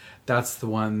worldwide. That's the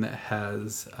one that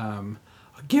has I'll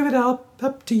give it all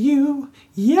up to you.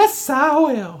 Yes, I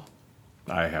will.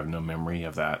 I have no memory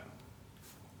of that.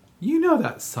 You know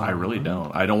that song. I really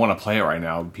don't. I don't want to play it right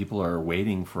now. People are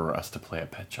waiting for us to play a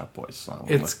Pet Shop Boys song.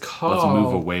 It's called... Let's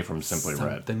move away from Simply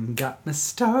Red. Something got me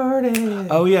started.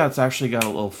 Oh yeah, it's actually got a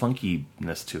little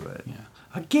funkiness to it. Yeah.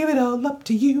 I'll give it all up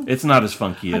to you. It's not as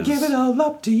funky I as give it all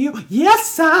up to you.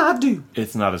 Yes, I do.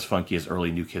 It's not as funky as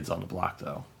early New Kids on the Block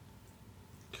though.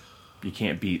 You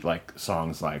can't beat like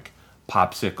songs like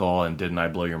Popsicle and Didn't I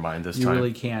Blow Your Mind this You time.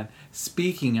 really can.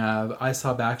 Speaking of, I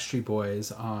saw Backstreet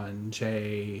Boys on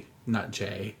Jimmy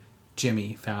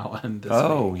Fallon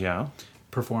this week, yeah.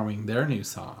 performing their new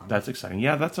song. That's exciting.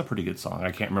 Yeah, that's a pretty good song.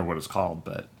 I can't remember what it's called,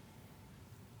 but...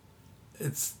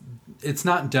 It's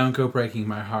not Don't Go Breaking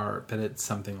My Heart, but it's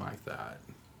something like that.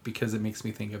 Because it makes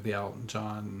me think of the Elton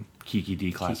John Kiki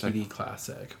D classic. Kiki D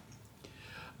classic.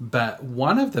 But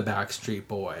one of the Backstreet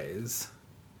Boys,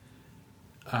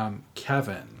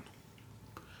 Kevin,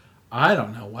 I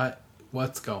don't know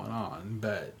what's going on,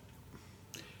 but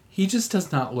he just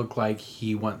does not look like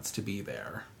he wants to be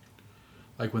there.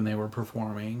 Like when they were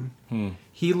performing.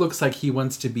 He looks like he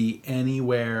wants to be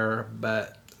anywhere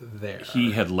but there.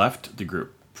 He had left the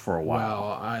group for a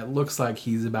while. Well, it looks like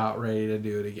he's about ready to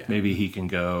do it again. Maybe he can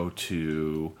go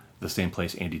to the same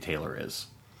place Andy Taylor is.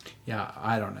 Yeah,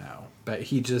 I don't know. But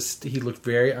he looked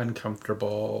very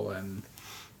uncomfortable, and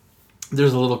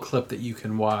there's a little clip that you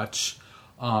can watch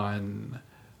on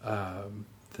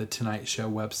the Tonight Show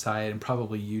website and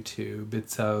probably YouTube.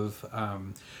 It's of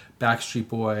Backstreet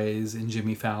Boys and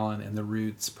Jimmy Fallon and the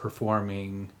Roots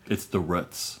performing. It's the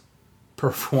Roots.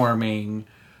 Performing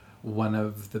one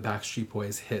of the Backstreet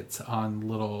Boys hits on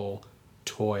little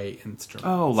toy instruments.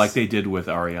 Oh, like they did with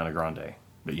Ariana Grande.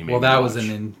 That you made well, me that watch. was a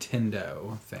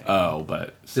Nintendo thing. Oh,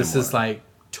 but this similar. is like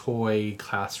toy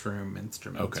classroom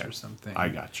instruments Okay. or something. I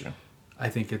got you. I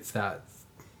think it's that.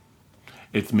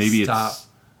 Stop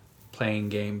playing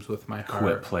games with my heart.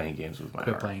 Quit playing games with my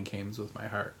Quit heart. playing games with my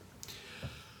heart.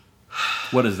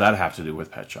 What does that have to do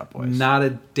with Pet Shop Boys? Not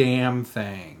a damn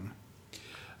thing.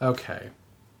 Okay.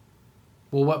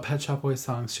 Well, what Pet Shop Boys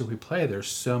songs should we play? There's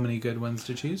so many good ones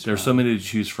to choose from. There's so many to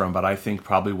choose from, but I think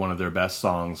probably one of their best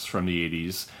songs from the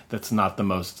 80s that's not the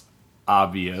most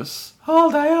obvious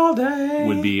All Day,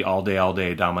 would be All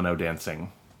Day, Domino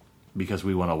Dancing, because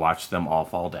we want to watch them all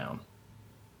fall down.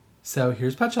 So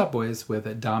here's Pet Shop Boys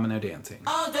with Domino Dancing.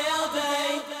 All day, all day.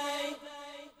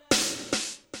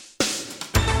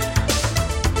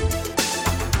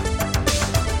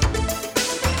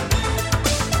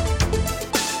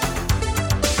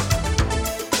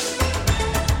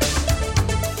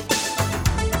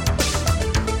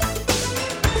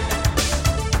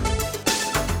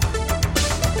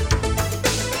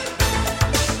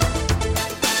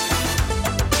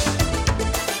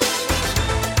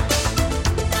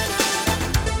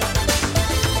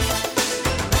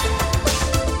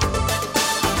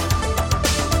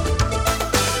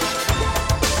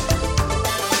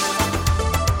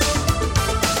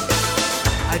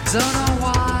 I don't know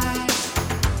why,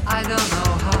 I don't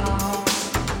know how.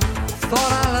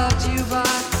 Thought I loved you,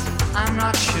 but I'm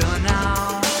not sure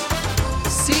now.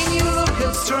 Seen you look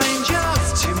at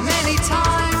strangers too many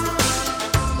times.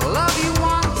 The love you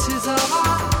want is of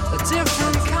a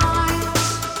different kind.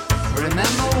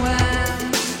 Remember when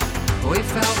we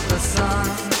felt the sun?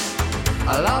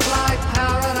 A love like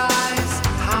paradise,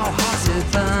 how hot it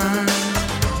burned.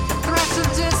 A threat of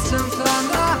distant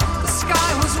thunder, the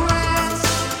sky was red.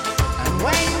 And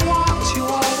when you walked, you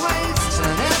always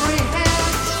turn every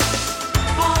head.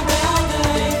 All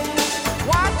day,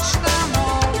 watch them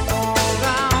all fall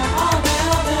down. All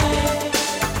day,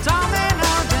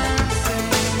 domino dancing.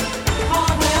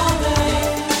 All day,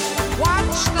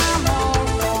 watch them all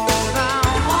fall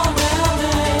down. All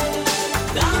day,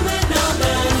 domino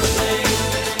dancing.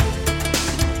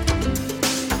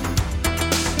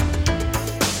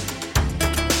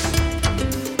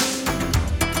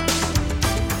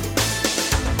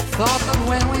 Thought that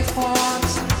when we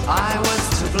fought, I was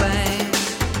to blame.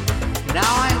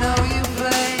 Now I know you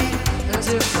play a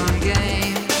different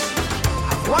game.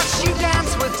 I've watched you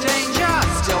dance with danger,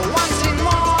 still wanting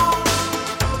more.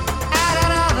 Add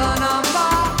another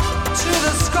number to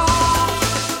the score.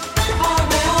 All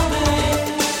day,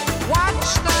 watch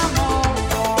them all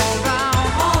fall down.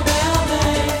 All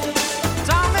day,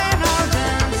 domino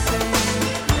dancing.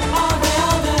 All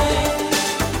day,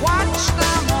 watch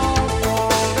them all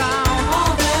fall down.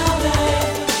 All day,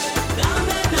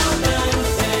 domino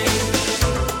dancing.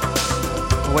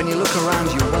 When you look around,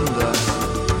 you wonder,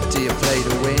 do you play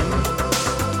to win?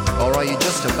 Or are you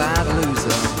just a bad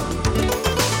loser?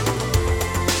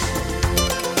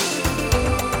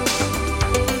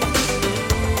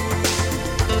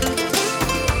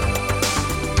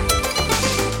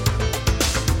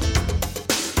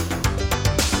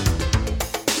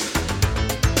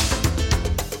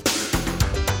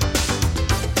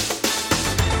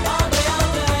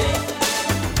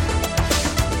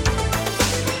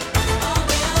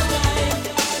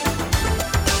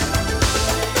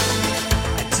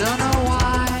 I don't know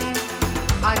why,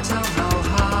 I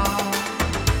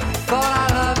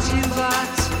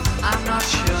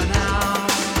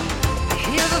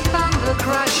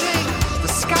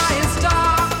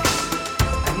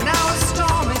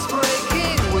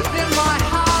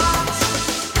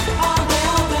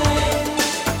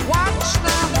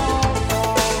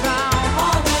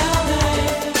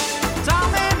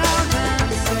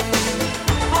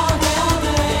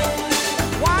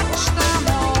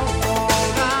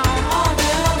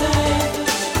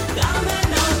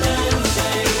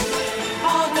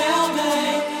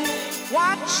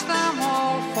Watch them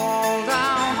all fall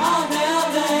down. Oh, they'll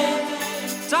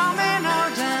they. Domino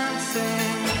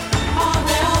dancing. Oh,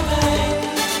 they'll they.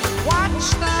 Watch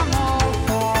them all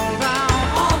fall down.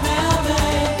 Oh, they'll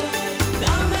they.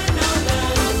 Domino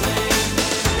dancing.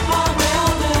 Oh,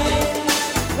 they'll they.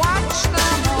 Watch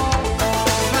them all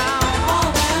fall down. Oh,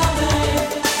 they'll they.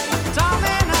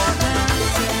 Domino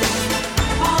dancing.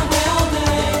 Oh, they'll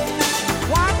they.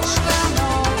 Watch them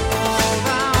all fall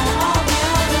down. Oh,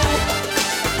 they'll they.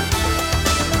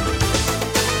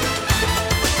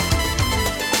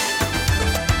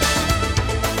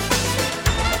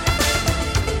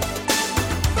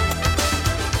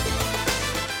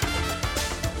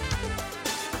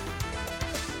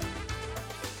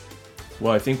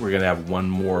 Well, I think we're going to have one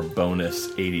more bonus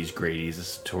 80s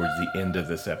Grady's towards the end of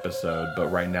this episode.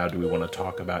 But right now, do we want to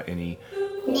talk about any...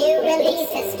 New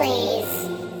releases, please.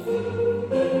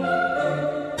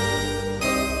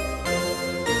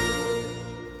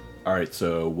 All right,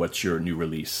 so what's your new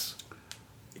release?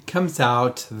 It comes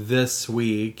out this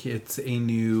week. It's a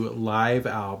new live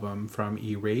album from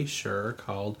Erasure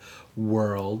called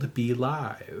World Be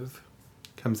Live.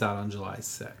 Comes out on July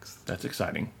 6th. That's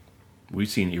exciting. We've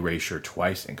seen Erasure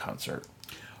twice in concert.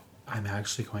 I'm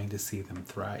actually going to see them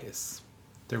thrice.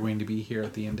 They're going to be here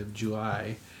at the end of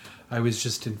July. I was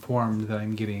just informed that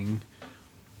I'm getting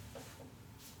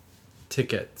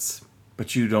tickets.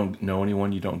 But you don't know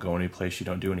anyone, you don't go anyplace, you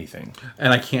don't do anything.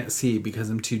 And I can't see because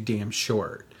I'm too damn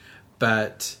short.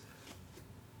 But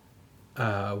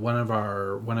one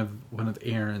of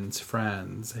Aaron's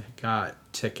friends got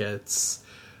tickets,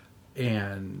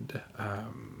 and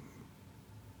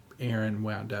Aaron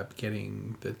wound up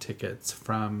getting the tickets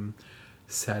from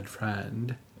said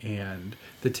friend, and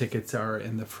the tickets are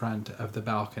in the front of the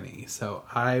balcony, so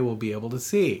I will be able to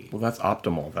see. Well, that's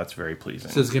optimal. That's very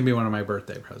pleasing. So it's going to be one of my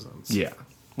birthday presents. Yeah.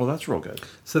 Well, that's real good.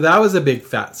 So that was a big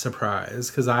fat surprise,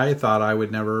 because I thought I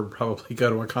would never probably go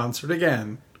to a concert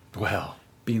again. Well,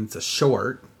 Being so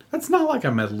short. That's not like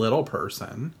I'm a little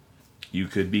person. you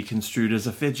could be construed as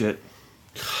a fidget.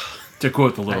 To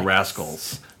quote the Little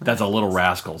Rascals. That's a Little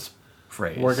Rascals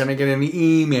phrase. We're going to get an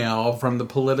email from the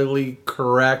politically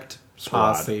correct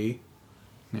Squad. posse.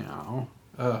 No.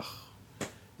 Ugh.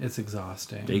 It's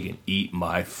exhausting. They can eat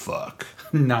my fuck.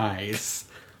 Nice.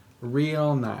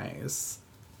 Real nice.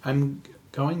 I'm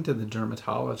going to the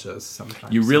dermatologist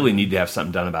sometime. You really soon. need to have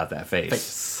something done about that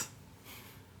Face.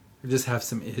 I just have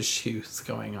some issues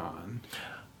going on.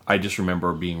 I just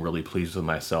remember being really pleased with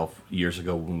myself years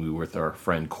ago when we were with our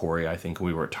friend Corey. I think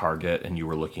we were at Target and you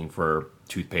were looking for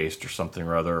toothpaste or something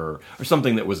or other, or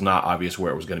something that was not obvious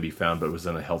where it was going to be found, but it was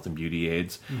in a health and beauty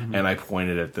aids. Mm-hmm. And I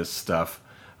pointed at this stuff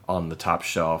on the top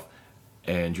shelf,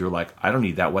 and you were like, I don't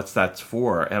need that. What's that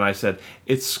for? And I said,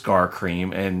 it's scar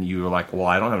cream. And you were like, well,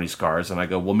 I don't have any scars. And I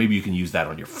go, well, maybe you can use that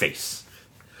on your face.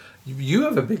 You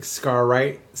have a big scar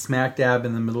right smack dab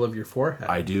in the middle of your forehead.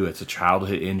 I do. It's a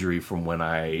childhood injury from when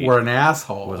I Or an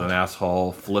asshole. was an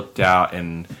asshole, flipped out,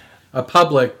 and A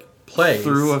public place.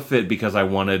 threw a fit because I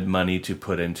wanted money to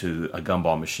put into a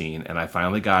gumball machine. And I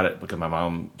finally got it because my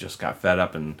mom just got fed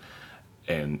up and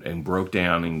broke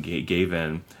down and gave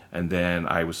in. And then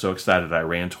I was so excited I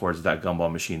ran towards that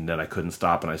gumball machine that I couldn't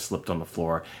stop, and I slipped on the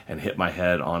floor and hit my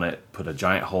head on it, put a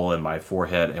giant hole in my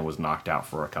forehead, and was knocked out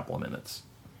for a couple of minutes.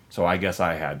 So I guess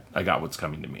I got what's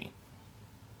coming to me.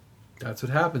 That's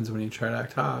what happens when you try to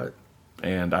act hot.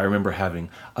 And I remember having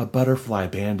a butterfly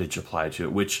bandage applied to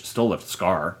it, which still left a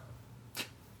scar.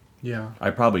 Yeah. I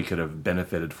probably could have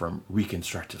benefited from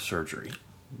reconstructive surgery.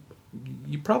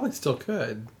 You probably still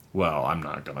could. Well, I'm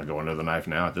not going to go into the knife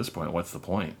now at this point. What's the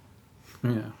point?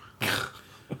 Yeah.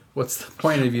 What's the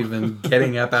point of even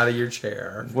getting up out of your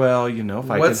chair? Well, you know, if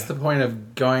I What's could... the point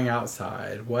of going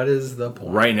outside? What is the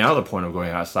point? Right now, the point of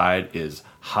going outside is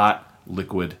hot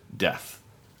liquid death.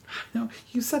 No,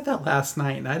 you said that last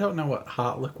night, and I don't know what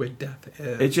hot liquid death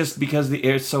is. It's just because the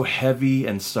air's so heavy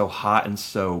and so hot and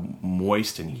so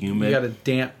moist and humid. You got a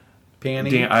damp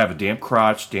panty? I have a damp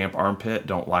crotch, damp armpit,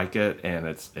 don't like it, and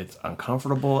it's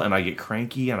uncomfortable, and I get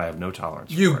cranky, and I have no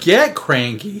tolerance You for it. get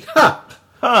cranky.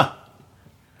 Ha!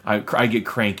 I get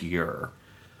crankier.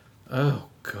 Oh,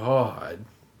 God.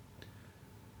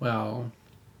 Well,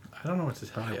 I don't know what to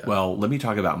tell you. Well, let me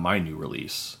talk about my new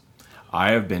release.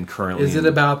 I have been currently... Is it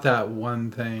about that one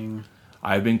thing?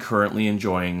 I've been currently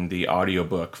enjoying the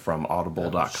audiobook from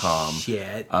audible.com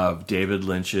Shit. of David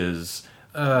Lynch's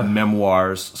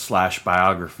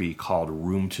memoirs/biography called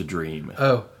Room to Dream.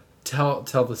 Oh, tell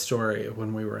the story of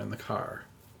when we were in the car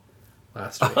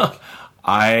last week.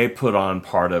 I put on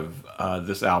part of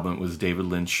this album. It was David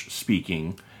Lynch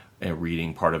speaking and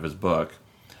reading part of his book.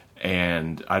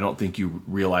 And I don't think you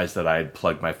realized that I had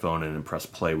plugged my phone in and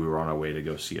pressed play. We were on our way to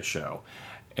go see a show.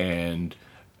 And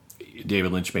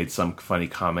David Lynch made some funny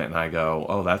comment, and I go,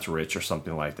 "Oh, that's rich," or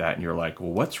something like that. And you're like,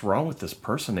 "Well, what's wrong with this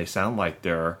person? They sound like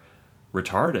they're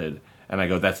retarded." And I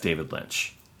go, "That's David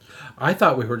Lynch." I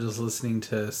thought we were just listening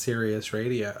to Sirius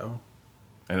Radio.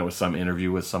 And it was some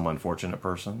interview with some unfortunate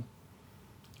person.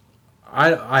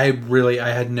 I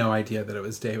had no idea that it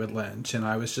was David Lynch, and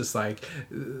I was just like,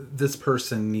 this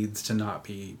person needs to not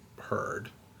be heard.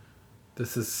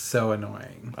 This is so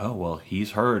annoying. Oh, well,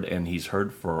 he's heard, and he's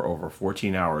heard for over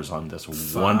 14 hours on this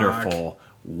wonderful,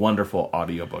 wonderful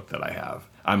audiobook that I have.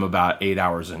 I'm about 8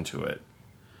 hours into it.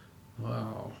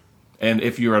 Wow. And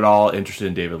if you're at all interested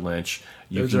in David Lynch,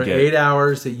 Those are 8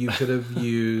 hours that you could have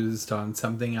used on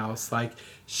something else like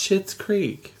Schitt's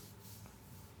Creek.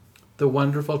 The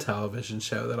wonderful television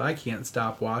show that I can't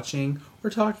stop watching or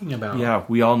talking about. Yeah,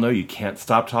 we all know you can't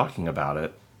stop talking about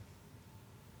it.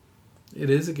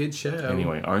 It is a good show.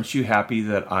 Anyway, aren't you happy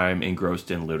that I'm engrossed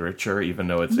in literature, even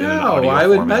though it's in an No, audio I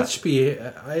would format?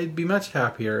 I'd be much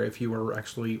happier if you were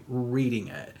actually reading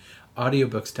it.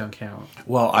 Audiobooks don't count.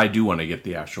 Well, I do want to get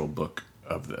the actual book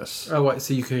of this. Oh, what?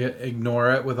 So you could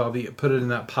ignore it with put it in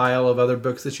that pile of other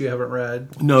books that you haven't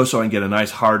read? No, so I can get a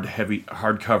nice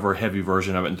hardcover, heavy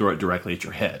version of it and throw it directly at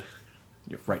your head.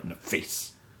 You're right in the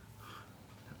face.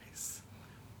 Nice.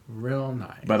 Real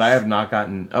nice. But I have not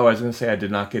gotten... Oh, I was going to say I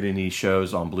did not get any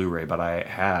shows on Blu-ray, but I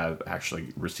have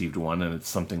actually received one, and it's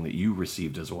something that you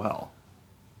received as well.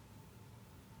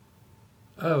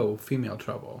 Oh, Female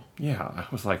Trouble. Yeah, I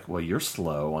was like, well, you're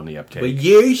slow on the uptake. Well,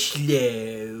 you're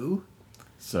slow.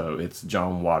 So it's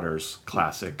John Waters'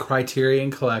 classic. Criterion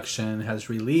Collection has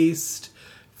released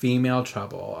Female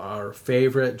Trouble, our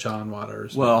favorite John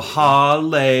Waters Well, movie.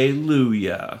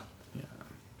 hallelujah.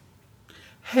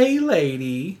 Hey,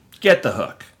 lady. Get the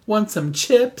hook. Want some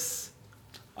chips?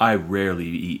 I rarely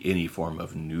eat any form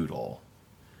of noodle.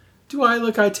 Do I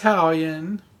look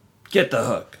Italian? Get the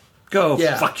hook. Go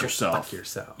Yeah, fuck go yourself. fuck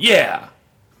yourself. Yeah.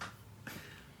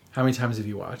 How many times have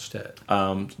you watched it?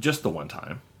 Just the one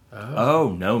time.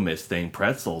 Oh no, Miss Thing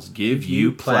Pretzels give you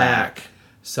You plaque.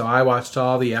 So I watched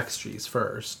all the extras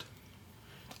first.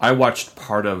 I watched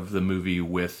part of the movie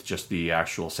with just the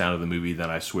actual sound of the movie, then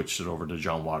I switched it over to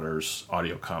John Waters'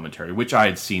 audio commentary, which I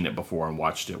had seen it before and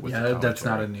watched it with the commentary. That's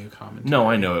not a new commentary. No,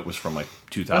 I know it was from like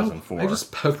 2004. I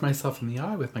just poked myself in the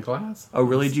eye with my glass. Oh,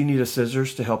 really? Do you need a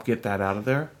scissors to help get that out of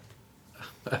there?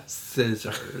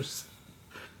 Scissors.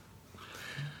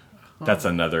 That's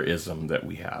another ism that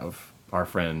we have. Our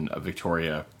friend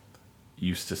Victoria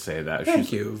used to say that.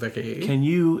 Thank you, Vicky. Can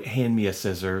you hand me a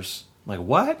scissors? I'm like,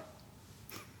 what?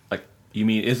 Like, you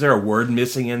mean, is there a word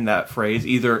missing in that phrase?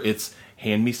 Either it's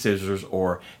hand me scissors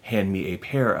or hand me a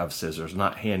pair of scissors,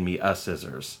 not hand me a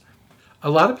scissors.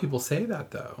 A lot of people say that,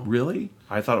 though. Really?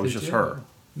 I thought it was They just do. her.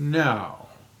 No.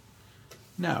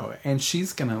 And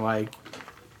she's gonna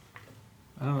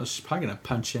I don't know. She's probably gonna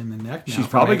punch you in the neck. Now She's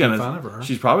for probably making fun of her.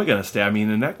 She's probably gonna stab me in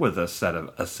the neck with a set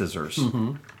of scissors.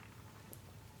 Mm-hmm.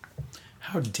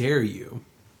 How dare you?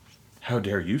 How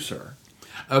dare you, sir?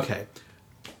 Okay,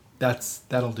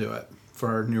 that'll do it for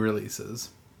our new releases.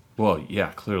 Well,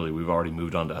 yeah, clearly we've already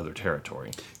moved on to other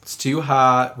territory. It's too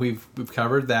hot. We've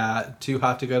covered that. Too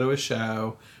hot to go to a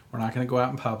show. We're not going to go out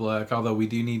in public. Although we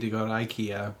do need to go to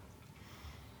IKEA.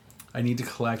 I need to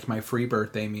collect my free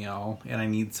birthday meal, and I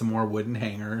need some more wooden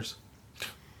hangers.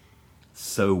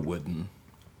 So wooden.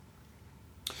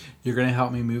 You're going to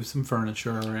help me move some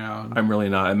furniture around. I'm really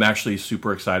not. I'm actually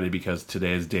super excited because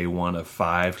today is day one of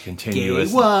 5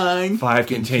 continuous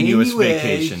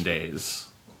vacation days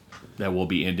that will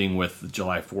be ending with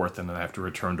July 4th, and then I have to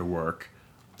return to work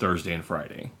Thursday and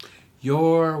Friday.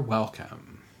 You're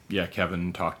welcome. Yeah,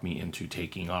 Kevin talked me into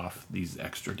taking off these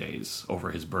extra days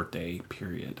over his birthday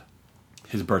period.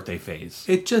 His birthday phase.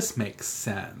 It just makes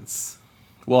sense.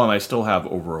 Well, and I still have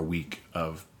over a week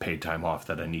of paid time off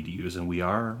that I need to use, and we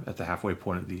are at the halfway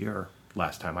point of the year,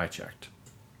 last time I checked.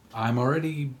 I'm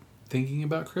already thinking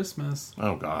about Christmas.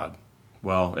 Oh, God.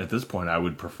 Well, at this point, I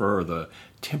would prefer the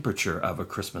temperature of a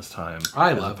Christmas time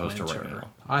I as love opposed winter. to right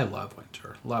now. I love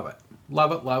winter. Love it.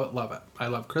 Love it, love it, love it. I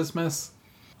love Christmas.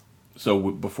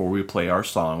 So before we play our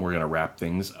song, we're going to wrap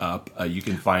things up. You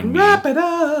can find me. Wrap it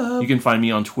up. You can find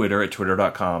me on Twitter at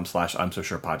twitter.com/I'm So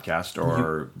Sure Podcast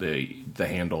or the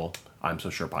handle I'm So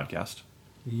Sure Podcast.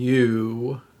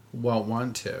 You won't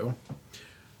want to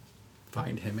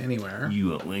find him anywhere. You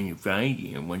won't want to find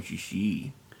him once you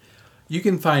see. You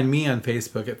can find me on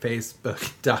Facebook at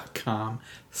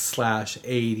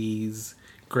facebook.com/80s.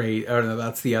 Great. Oh, no,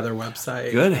 that's the other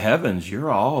website. Good heavens,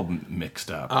 you're all mixed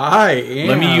up. I am.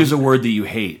 Let me use a word that you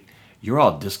hate. You're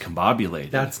all discombobulated.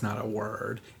 That's not a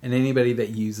word. And anybody that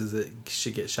uses it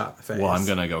should get shot in the face. Well, I'm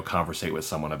going to go conversate with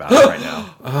someone about it right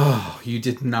now. Oh, you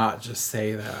did not just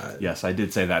say that. Yes, I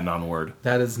did say that non-word.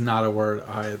 That is not a word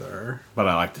either. But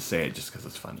I like to say it just because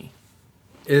it's funny.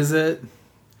 Is it?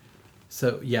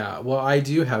 So, yeah. Well, I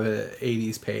do have an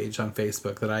 80s page on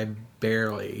Facebook that I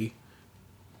barely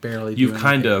do You've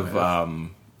kind anything of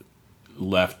with.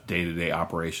 left day-to-day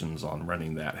operations on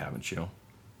running that, haven't you?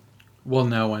 Well,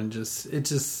 no one it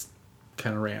just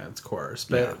kind of ran its course.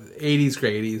 But 80s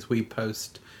Gradies, we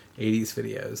post 80s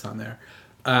videos on there.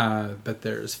 But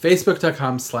there's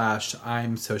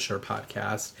facebook.com/I'm So Sure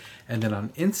Podcast. And then on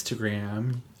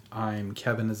Instagram, I'm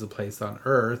Kevin is a Place on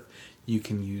Earth. You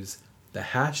can use the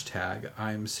hashtag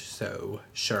I'm So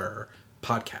Sure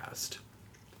Podcast.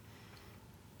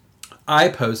 I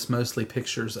post mostly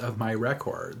pictures of my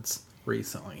records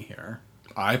recently here.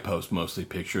 I post mostly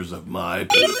pictures of my...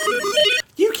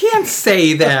 You can't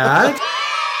say that.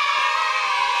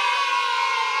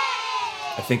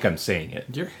 I think I'm saying it.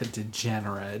 You're a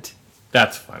degenerate.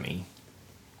 That's funny.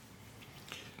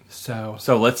 So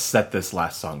let's set this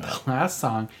last song up. last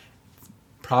song,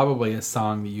 probably a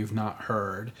song that you've not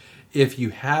heard. If you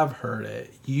have heard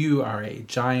it, you are a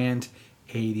giant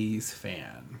 80s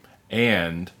fan.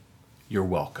 And you're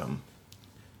welcome.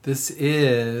 This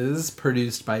is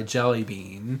produced by Jelly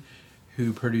Bean,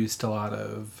 who produced a lot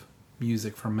of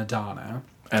music from Madonna.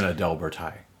 And Adele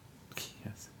Bertai.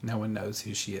 Yes, no one knows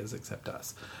who she is except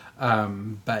us.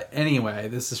 But anyway,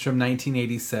 this is from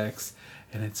 1986,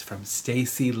 and it's from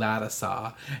Stacey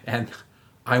Ladisaw. And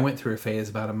I went through a phase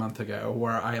about a month ago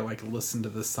where I listened to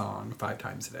this song 5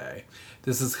 times a day.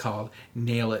 This is called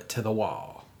Nail It to the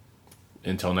Wall.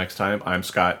 Until next time, I'm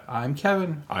Scott. I'm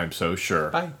Kevin. I'm So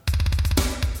Sure. Bye.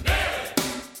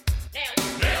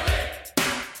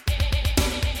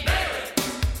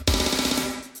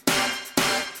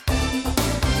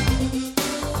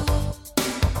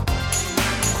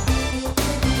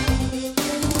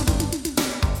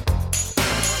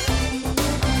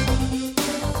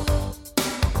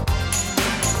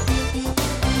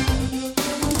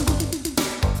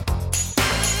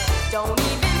 Don't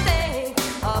even think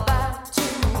about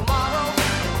tomorrow.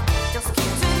 Just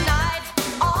keep tonight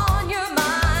on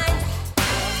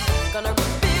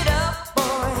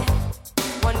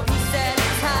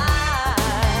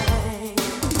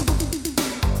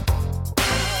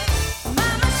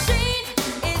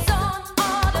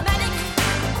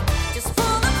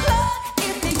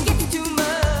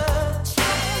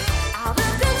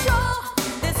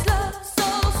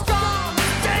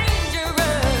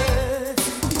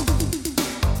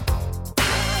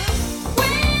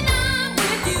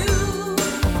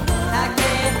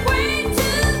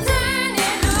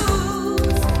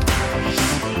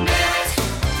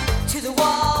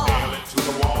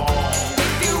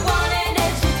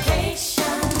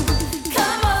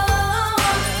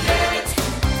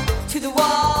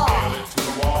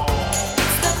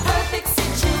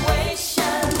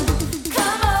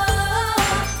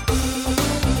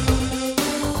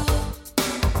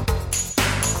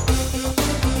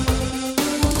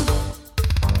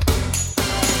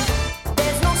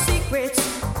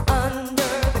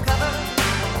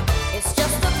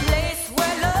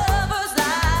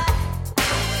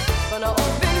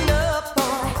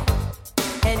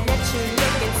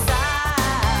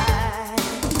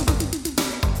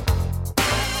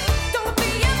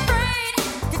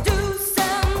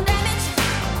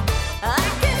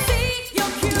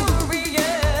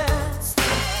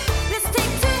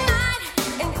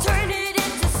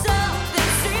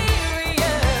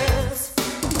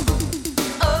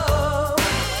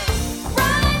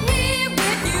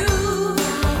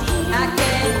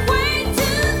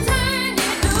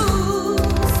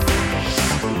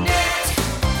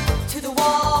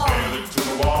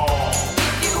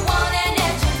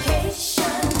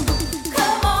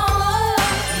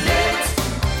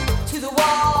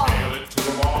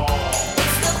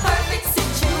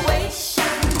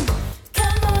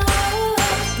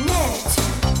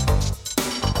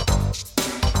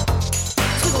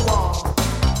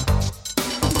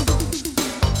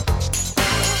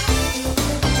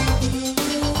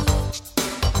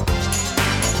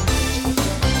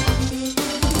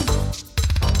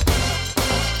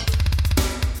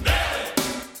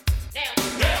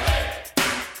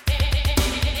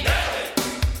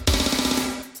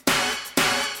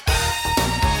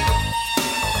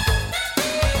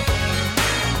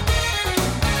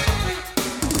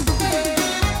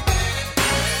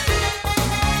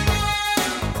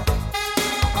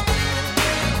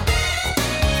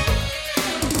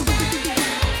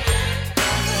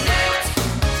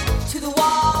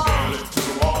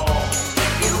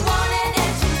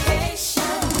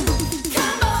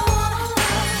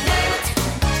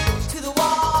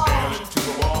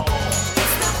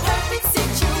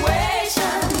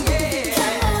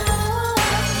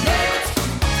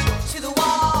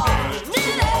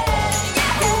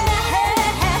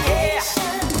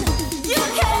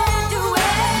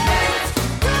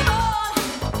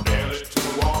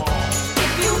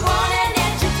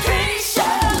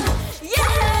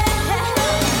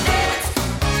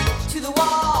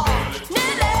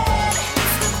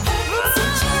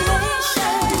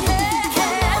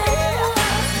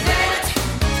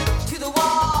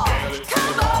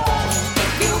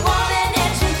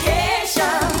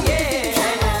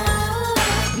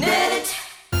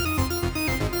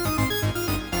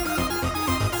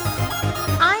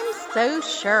so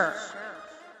sure.